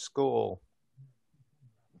Greer School.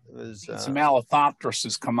 It was, some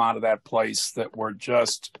Elonichthys come out of that place that were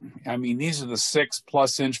just, these are the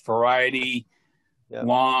 6+ inch variety,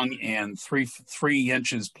 long and 3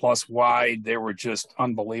 inches plus wide. They were just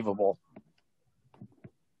unbelievable.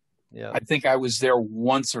 Yeah, I think I was there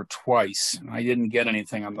once or twice. And I didn't get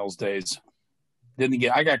anything on those days.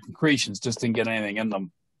 I got concretions, just didn't get anything in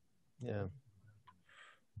them. Yeah.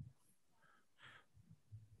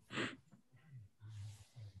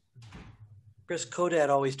 Chris Kodat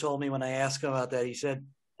always told me when I asked him about that, he said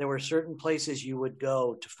there were certain places you would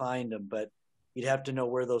go to find them, but you'd have to know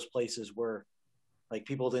where those places were. Like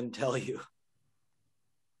people didn't tell you.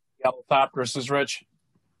 Elonichthys is Rich.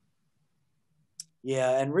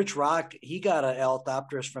 Yeah, and Rich Rock, he got an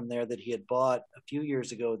Elonichthys from there that he had bought a few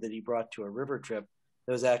years ago that he brought to a river trip.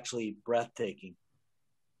 That was actually breathtaking.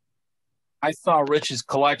 I saw Rich's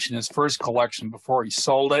collection, his first collection, before he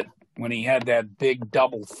sold it. when he had that big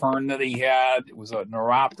double fern that he had. It was a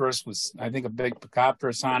neuropterus, was I think a big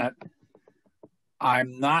pecopterus on it.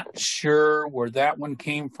 I'm not sure where that one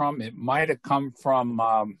came from. It might have come from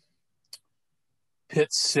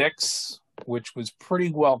Pit 6, which was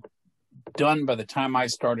pretty well done by the time I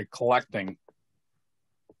started collecting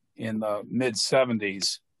in the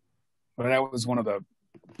mid-70s. But that was one of the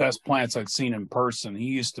best plants I'd seen in person. He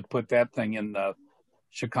used to put that thing in the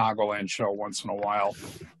Chicagoland show once in a while.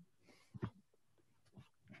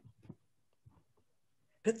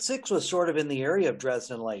 Pit 6 was sort of in the area of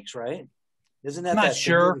Dresden Lakes, right? Isn't that I'm not that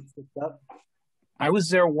sure. Up? I was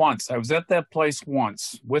there once. I was at that place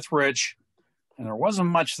once with Rich, and there wasn't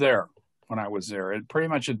much there when I was there. It pretty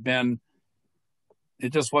much had been,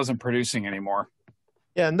 it just wasn't producing anymore.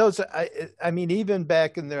 Yeah, and those, I mean, even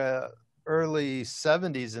back in the early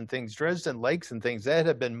 70s and things, Dresden Lakes and things, that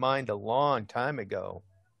had been mined a long time ago.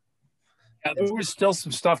 Yeah, there was still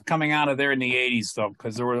some stuff coming out of there in the 80s, though,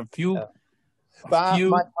 because there were a few. Yeah.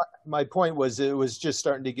 My point was it was just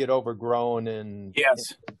starting to get overgrown and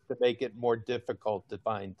yes, to make it more difficult to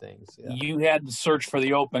find things. Yeah. You had to search for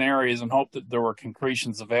the open areas and hope that there were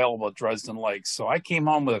concretions available at Dresden Lakes. So I came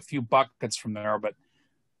home with a few buckets from there, but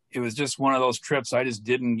it was just one of those trips I just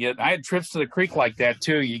didn't get. I had trips to the creek like that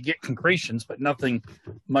too. You get concretions, but nothing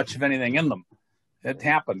much of anything in them. It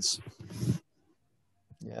happens.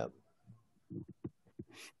 Yeah.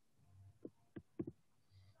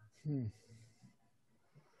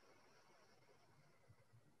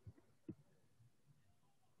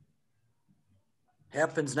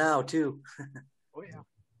 Happens now too. Oh yeah.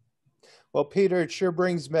 Well, Peter, it sure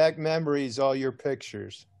brings back memories, all your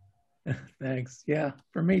pictures. Thanks. Yeah,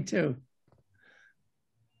 for me too.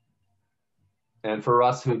 And for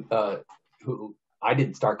us who I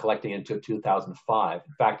didn't start collecting until 2005.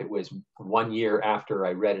 In fact, it was 1 year after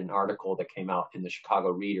I read an article that came out in the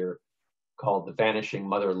Chicago Reader called "The Vanishing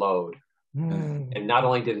Mother Lode." And not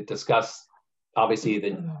only did it discuss, obviously,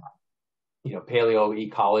 the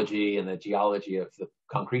paleoecology and the geology of the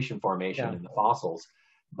concretion formation and the fossils,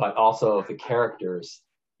 but also the characters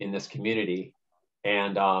in this community,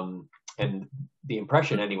 and the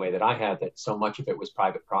impression anyway that I had that so much of it was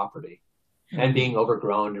private property and being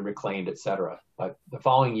overgrown and reclaimed, etc. But the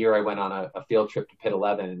following year, I went on a field trip to Pit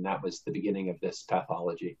 11, and that was the beginning of this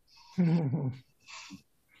pathology.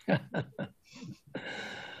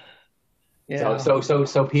 Yeah.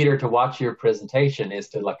 So Peter, to watch your presentation is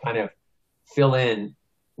to like kind of fill in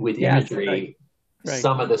with imagery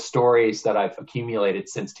some of the stories that I've accumulated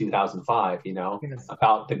since 2005,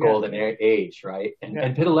 about the golden age, right? And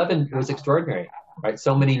Pit 11 was extraordinary, right?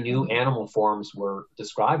 So many new animal forms were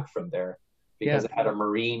described from there because it had a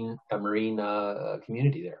marine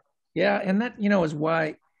community there. Yeah, and that, is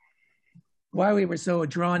why we were so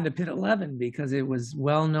drawn to Pit 11, because it was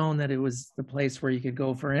well known that it was the place where you could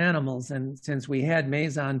go for animals. And since we had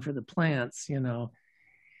Mazon for the plants, you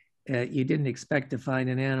didn't expect to find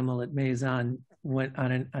an animal at Mazon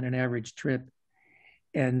on an average trip,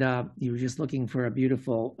 and you were just looking for a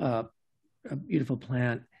beautiful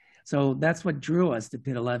plant. So that's what drew us to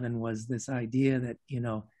Pit 11, was this idea that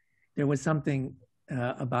there was something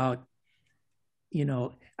about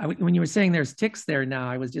when you were saying there's ticks there now,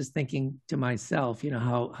 I was just thinking to myself,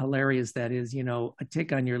 how hilarious that is. A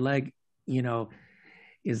tick on your leg,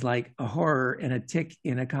 is like a horror, and a tick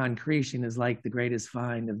in a concretion is like the greatest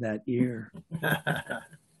find of that year.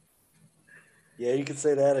 Yeah, you can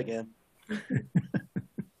say that again.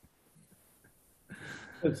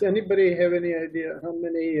 Does anybody have any idea how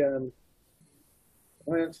many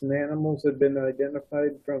plants and animals have been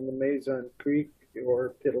identified from the Mazon Creek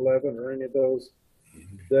or Pit 11 or any of those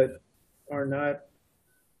that are not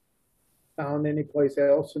found anyplace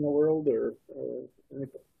else in the world? Or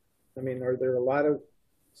I mean, are there a lot of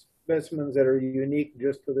specimens that are unique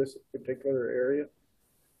just to this particular area?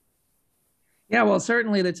 Yeah, well,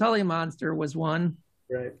 certainly the Tully Monster was one.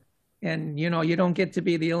 Right. And, you don't get to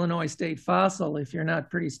be the Illinois State Fossil if you're not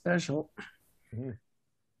pretty special. Mm-hmm.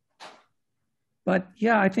 But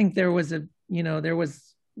yeah, I think there was there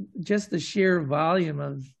was just the sheer volume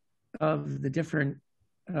of the different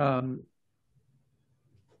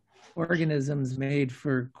organisms made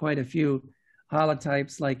for quite a few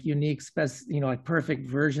holotypes, like unique like perfect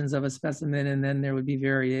versions of a specimen, and then there would be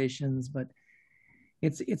variations. But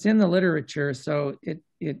it's in the literature, so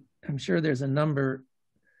I'm sure there's a number.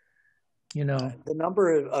 The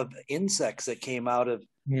number of insects that came out of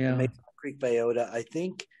Mazon Creek biota,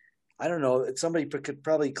 I don't know, somebody could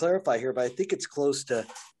probably clarify here, but I think it's close to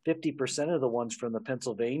 50% of the ones from the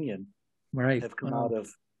Pennsylvanian have come out of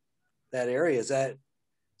that area. Is that,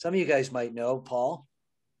 some of you guys might know, Paul?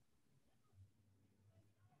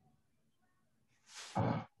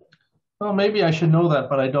 Well, maybe I should know that,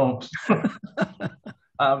 but I don't.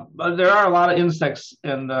 But there are a lot of insects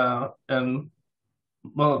and well,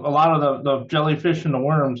 a lot of the jellyfish and the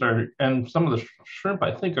worms are, and some of the shrimp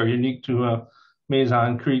I think are unique to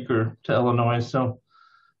Mazon Creek or to Illinois. So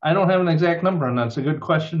I don't have an exact number on that. It's a good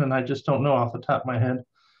question, and I just don't know off the top of my head.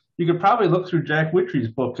 You could probably look through Jack Wittry's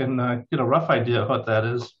book and get a rough idea of what that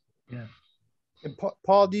is. Yeah. And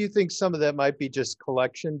Paul, do you think some of that might be just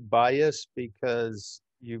collection bias because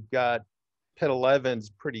you've got Pit 11's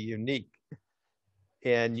pretty unique,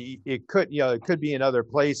 and it could be in other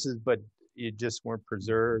places, but you just weren't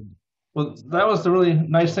preserved. Well, that was the really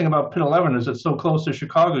nice thing about Pit 11 is it's so close to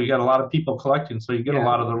Chicago. You got a lot of people collecting, so you get a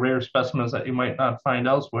lot of the rare specimens that you might not find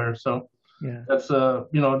elsewhere. So yeah, that's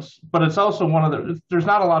but it's also one of the. There's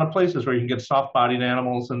not a lot of places where you can get soft-bodied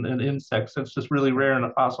animals and insects. It's just really rare in the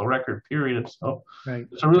fossil record period. So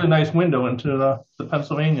it's a really nice window into the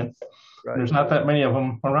Pennsylvania. Right. There's not that many of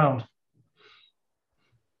them around.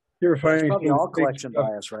 You're finding probably all collection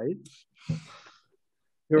bias, right?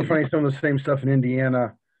 You were finding some of the same stuff in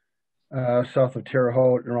Indiana, south of Terre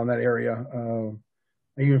Haute, around that area.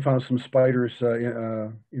 I even found some spiders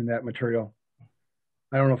in that material.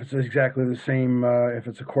 I don't know if it's exactly the same, if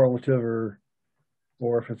it's a correlative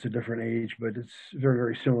or if it's a different age, but it's very,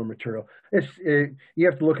 very similar material. You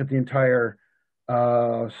have to look at the entire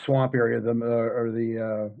swamp area,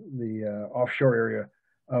 the offshore area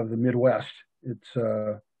of the Midwest. It's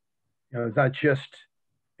it's not just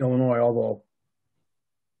Illinois, although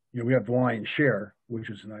we have the lion's share, which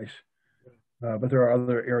is nice. But there are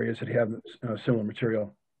other areas that have similar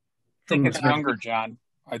material. I think it's younger, John.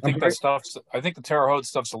 I think the Terre Haute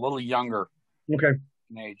stuff's a little younger. Okay.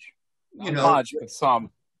 In age. Not much, but some.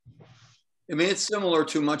 I mean, it's similar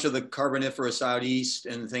to much of the Carboniferous out east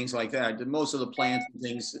and things like that. Most of the plants and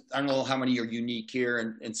things, I don't know how many are unique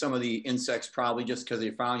here, and some of the insects probably just because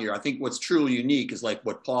they're found here. I think what's truly unique is like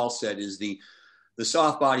what Paul said is the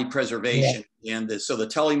soft body preservation, and so the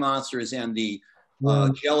Tully monsters and the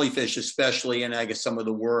jellyfish especially, and I guess some of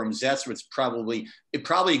the worms. That's what's probably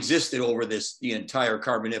existed over the entire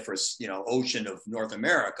Carboniferous ocean of North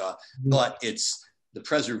America, but it's the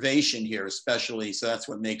preservation here especially, so that's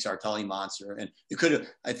what makes our Tully monster. And it could have,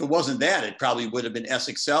 if it wasn't that, it probably would have been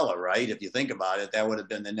Essex-Ella, right? If you think about it, that would have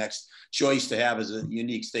been the next choice to have as a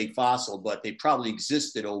unique state fossil, but they probably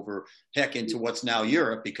existed over into what's now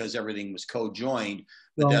Europe because everything was co-joined.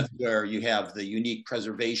 But that's where you have the unique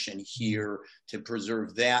preservation here to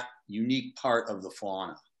preserve that unique part of the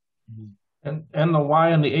fauna. And the Y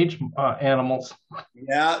and the H animals.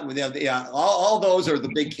 Yeah, all those are the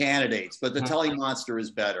big candidates, but the Tully monster is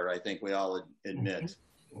better, I think we all admit.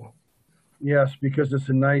 Yes, because it's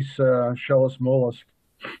a nice shellless mollusk.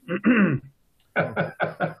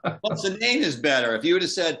 Plus, the name is better. If you would have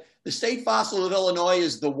said the state fossil of Illinois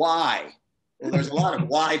is the Y, well, there's a lot of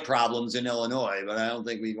Y problems in Illinois, but I don't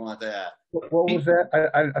think we want that. What was that?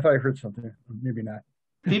 I thought I heard something. Maybe not.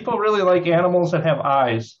 People really like animals that have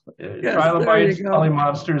eyes. Trilobites, Tully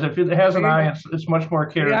monsters. If it has an eye, it's much more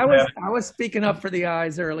charismatic. I was speaking up for the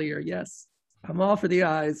eyes earlier. Yes, I'm all for the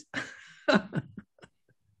eyes.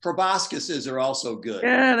 Proboscises are also good.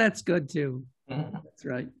 Yeah, that's good too. That's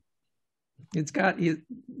right. They got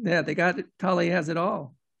it. Tully has it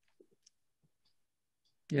all.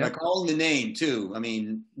 Yeah, like all in the name too. I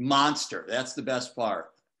mean, monster. That's the best part.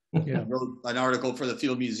 Yeah. I wrote an article for the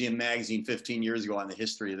Field Museum magazine 15 years ago on the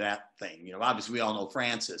history of that thing. Obviously we all know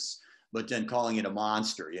Francis, but then calling it a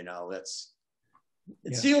monster,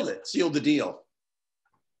 sealed the deal.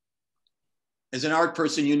 As an art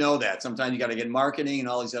person, that. Sometimes you got to get marketing and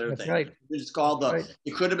all these other things. Right. It's called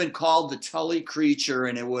it could have been called the Tully creature,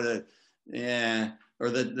 and it would have, or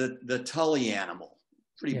the Tully animal.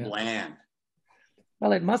 Pretty bland.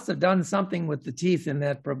 Well, it must have done something with the teeth in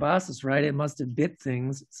that proboscis, right? It must have bit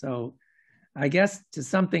things. So I guess to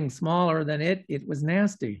something smaller than it was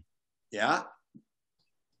nasty. Yeah.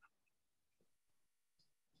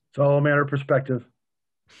 It's all a matter of perspective.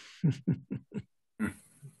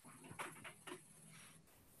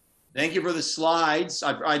 Thank you for the slides.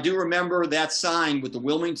 I do remember that sign with the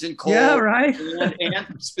Wilmington Coal. Yeah, right.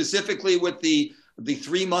 and specifically with the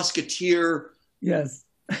Three Musketeer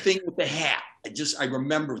thing with the hat. I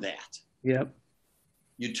remember that. Yep.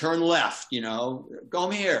 You turn left,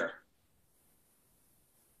 come here.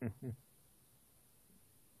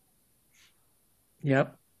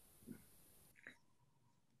 Yep.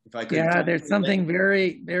 If I could there's something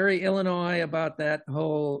very, very Illinois about that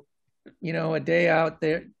whole, a day out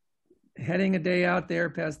there, heading a day out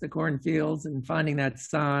there past the cornfields and finding that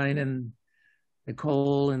sign and the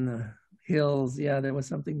coal and the hills. Yeah, there was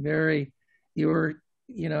something very,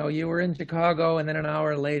 you know, you were in Chicago and then an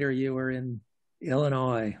hour later you were in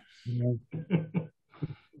Illinois.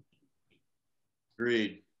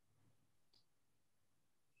 Agreed.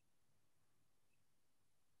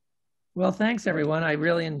 Well, thanks everyone. I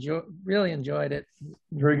really enjoyed it.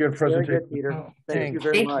 Very good presentation. Very good, Peter. Thank you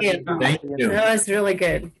very Thank much. you. Thank you. That was really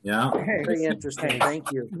good. Yeah. Very interesting.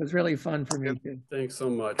 Thank you. It was really fun for me too. Thanks so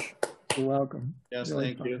much. You're welcome. Yes,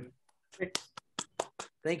 Really thank fun. you.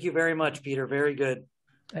 Thank you very much, Peter. Very good.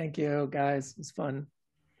 Thank you, guys. It was fun.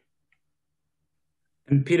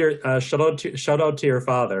 And Peter, shout out to your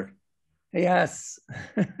father. Yes.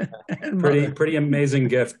 And Pretty amazing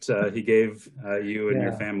gift he gave you and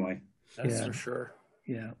your Yeah. family. That's for sure.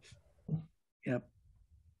 Yeah. Yep.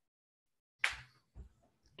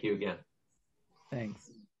 Thank you again.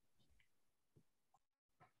 Thanks.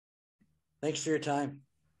 Thanks for your time.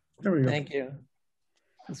 There we go. Thank you.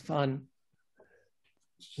 It was fun.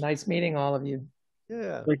 Nice meeting all of you.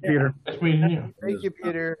 Yeah. Thank you, Peter. Nice meeting you. Thank you,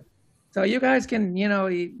 Peter. So you guys can, you know,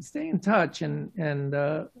 stay in touch, and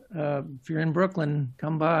if you're in Brooklyn,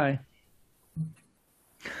 come by.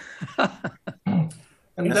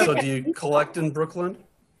 And so do you collect in Brooklyn?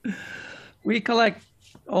 We collect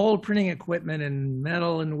old printing equipment and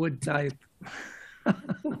metal and wood type.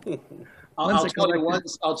 I'll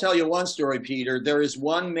tell you one story, Peter. There is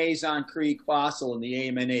one Mazon Creek fossil in the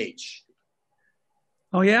AMNH.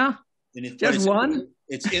 Oh yeah? And it's Just one?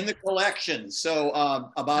 It's in the collection. So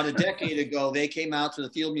about a decade ago, they came out to the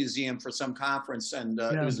Field Museum for some conference, and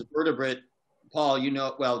it was a vertebrate. Paul, you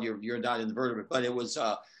know, well, you're not in the vertebrate, but it was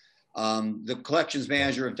the collections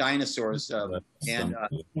manager of dinosaurs. And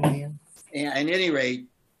at any rate,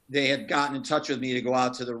 they had gotten in touch with me to go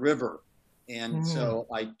out to the river. And so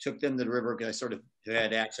I took them to the river because I sort of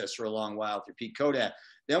had access for a long while through Pete Kodat.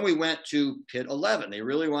 Then we went to Pit 11. They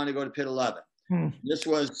really wanted to go to Pit 11. This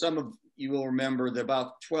was, some of you will remember that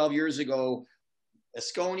about 12 years ago,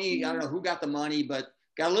 ESCONI, I don't know who got the money, but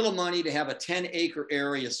got a little money to have a 10-acre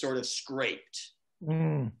area sort of scraped.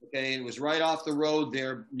 Okay, it was right off the road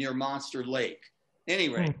there near Monster Lake.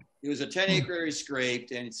 Anyway, it was a 10-acre area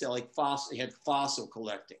scraped, and it's like fossil, it had fossil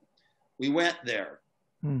collecting. We went there,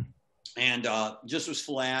 and just was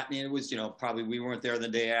flat, and it was, you know, probably we weren't there the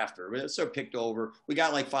day after, but it sort of picked over. We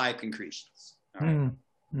got like 5 concretions. All right.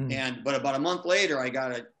 But about a month later, I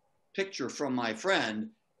got a picture from my friend,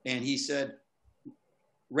 and he said,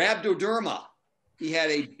 rhabdoderma. He had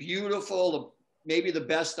a beautiful, maybe the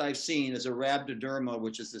best I've seen is a rhabdoderma,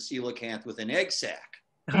 which is the coelacanth with an egg sac.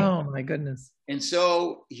 Oh my goodness. And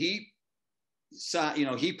so he saw, you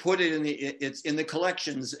know, he put it in it's in the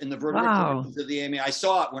collections, in the vertebrate collections of the AMA. I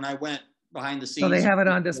saw it when I went behind the scenes. So they have it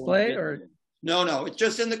on display, or? No, it's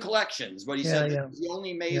just in the collections. But he said it's the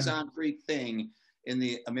only Mazon Yeah. Creek thing in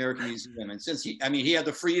the American Museum. And since he had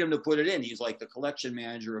the freedom to put it in. He's like the collection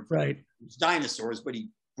manager of dinosaurs, but he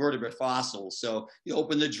vertebrate fossils. So he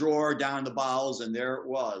opened the drawer down in the bowels, and there it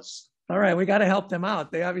was. All right, we got to help them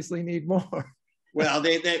out. They obviously need more. Well,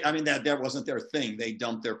 that wasn't their thing. They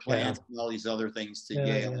dumped their plants and all these other things to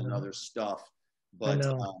Yale and other stuff. But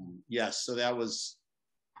yes, so that's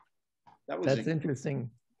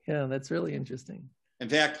interesting. Yeah, that's really interesting. In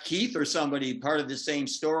fact, Keith or somebody, part of the same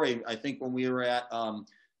story, I think when we were at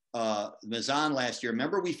Mazon last year,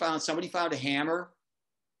 remember somebody found a hammer?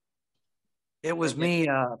 It was me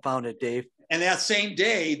found it, Dave. And that same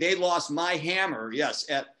day, they lost my hammer, yes,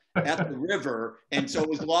 at the river. And so it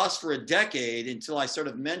was lost for a decade until I sort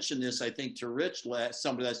of mentioned this, I think, to Rich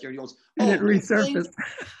somebody last year. He goes, and it resurfaced.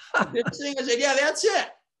 This thing, I said, yeah, that's it.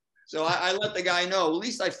 So I let the guy know, at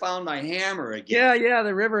least I found my hammer again. Yeah,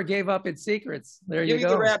 the river gave up its secrets. There you go.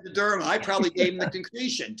 Give me the rhabdoderma. I probably gave him the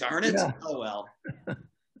concretion, darn it. Yeah. Oh, well.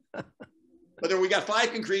 But then we got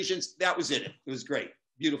 5 concretions. That was it. It was great.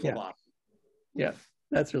 Beautiful box. Yeah,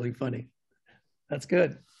 that's really funny. That's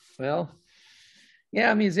good. Well,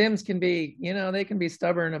 yeah, museums can be, they can be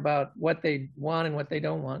stubborn about what they want and what they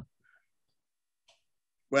don't want.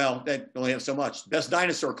 Well, they only have so much. Best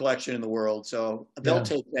dinosaur collection in the world, so they'll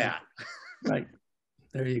take that. Right.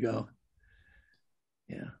 There you go.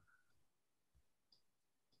 Yeah.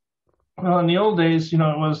 Well, in the old days, it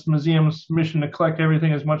was the museum's mission to collect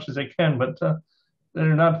everything as much as they can, but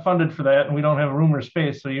they're not funded for that, and we don't have room or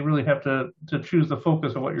space, so you really have to choose the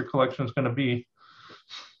focus of what your collection is going to be.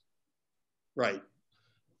 Right.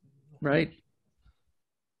 Right.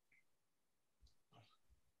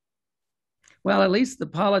 Well, at least the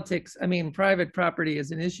politics, private property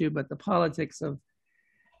is an issue, but the politics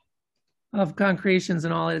of concretions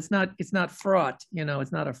and all, it's not fraught,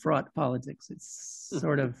 it's not a fraught politics. It's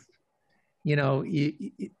sort of,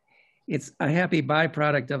 it's a happy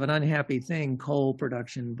byproduct of an unhappy thing, coal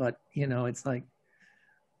production, but it's like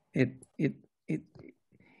in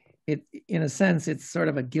a sense, it's sort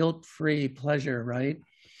of a guilt-free pleasure, right?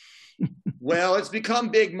 Well, it's become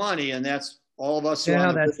big money, and that's all of us who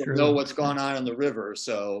know what's gone on in the river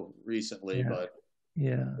so recently, but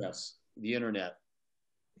yes, the internet.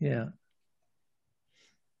 Yeah.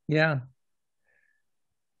 Yeah.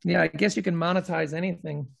 Yeah, I guess you can monetize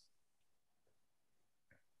anything.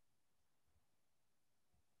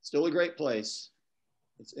 Still a great place.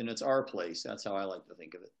 It's our place. That's how I like to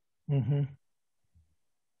think of it. Mm-hmm.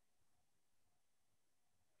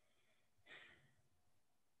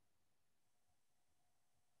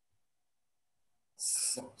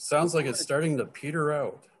 Sounds like it's starting to peter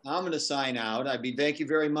out. I'm going to sign out. Thank you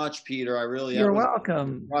very much, Peter. You're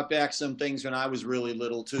welcome. Brought back some things when I was really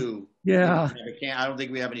little too. Yeah. I don't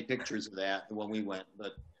think we have any pictures of that when we went,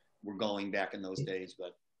 but we're going back in those days.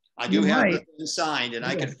 But I do have the thing signed, and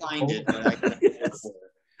I can find it. But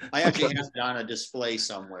I actually have it on a display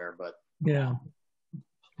somewhere. But yeah.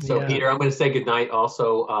 So Peter, I'm going to say goodnight.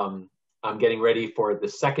 Also, I'm getting ready for the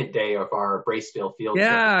second day of our Braceville field trip.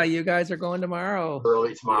 Yeah, you guys are going tomorrow.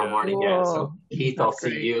 Early tomorrow morning, yeah. So Keith, I'll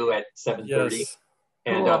see you at 7:30. Yes.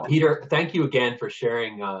 And Peter, thank you again for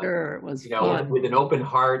sharing. Sure, it was fun. With an open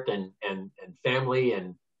heart and family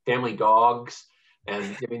dogs, and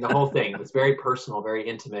I mean the whole thing. It's very personal, very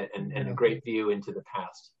intimate, and a great view into the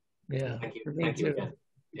past. Yeah, thank you again.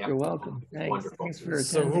 Yeah. You're welcome. Thanks. Wonderful. Thanks for attending.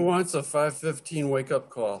 So who wants a 5:15 wake up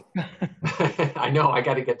call? I know. I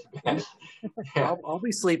got to get to bed. Yeah. I'll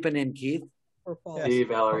be sleeping in, Keith. See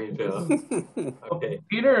Valerie and Bill. Okay.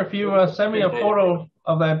 Peter, if you send me a photo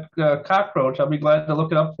of that cockroach, I'll be glad to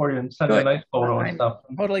look it up for you and send you a nice photo and stuff.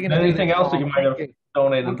 I'm totally gonna anything else that you might have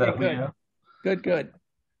donated that way. Good.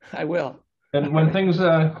 I will. And when things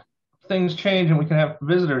change and we can have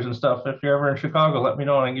visitors and stuff, if you're ever in Chicago, let me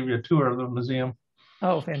know and I can give you a tour of the museum.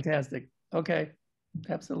 Oh, fantastic. Okay.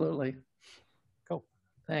 Absolutely. Cool.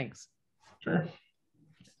 Thanks. Sure.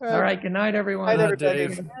 All right. Good night, everyone. Good night, everybody.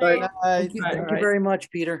 Good night. Thank you very much,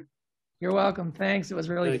 Peter. You're welcome. Thanks. It was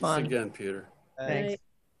really fun. Thanks again, Peter. Thanks.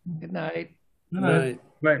 Good night. Good night.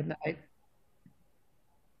 Good night.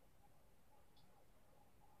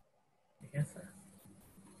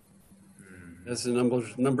 As the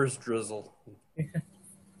numbers drizzle.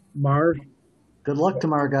 Marv. Good luck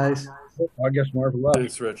tomorrow, guys. I guess Marv left.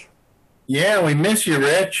 Thanks, Rich. Yeah, we miss you,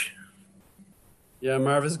 Rich. Yeah,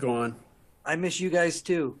 Marv is gone. I miss you guys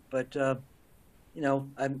too, but I'm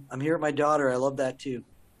here with my daughter. I love that too.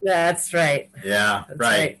 That's right. Yeah,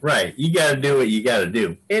 that's right. You got to do what you got to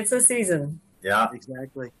do. It's a season. Yeah,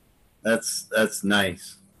 exactly. That's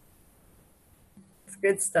nice. It's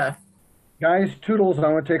good stuff. Guys, toodles.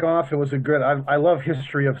 I want to take off. It was a good. I love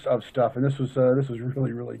history of stuff, and this was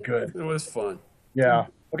really, really good. It was fun. Yeah.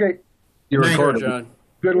 Okay. You're recording, John.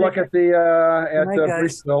 Good luck at the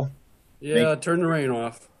Braceville. Yeah, turn the rain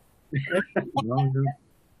off.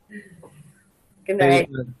 Good night.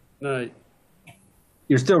 Night.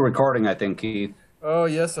 You're still recording, I think, Keith. Oh,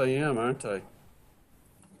 yes, I am, aren't I?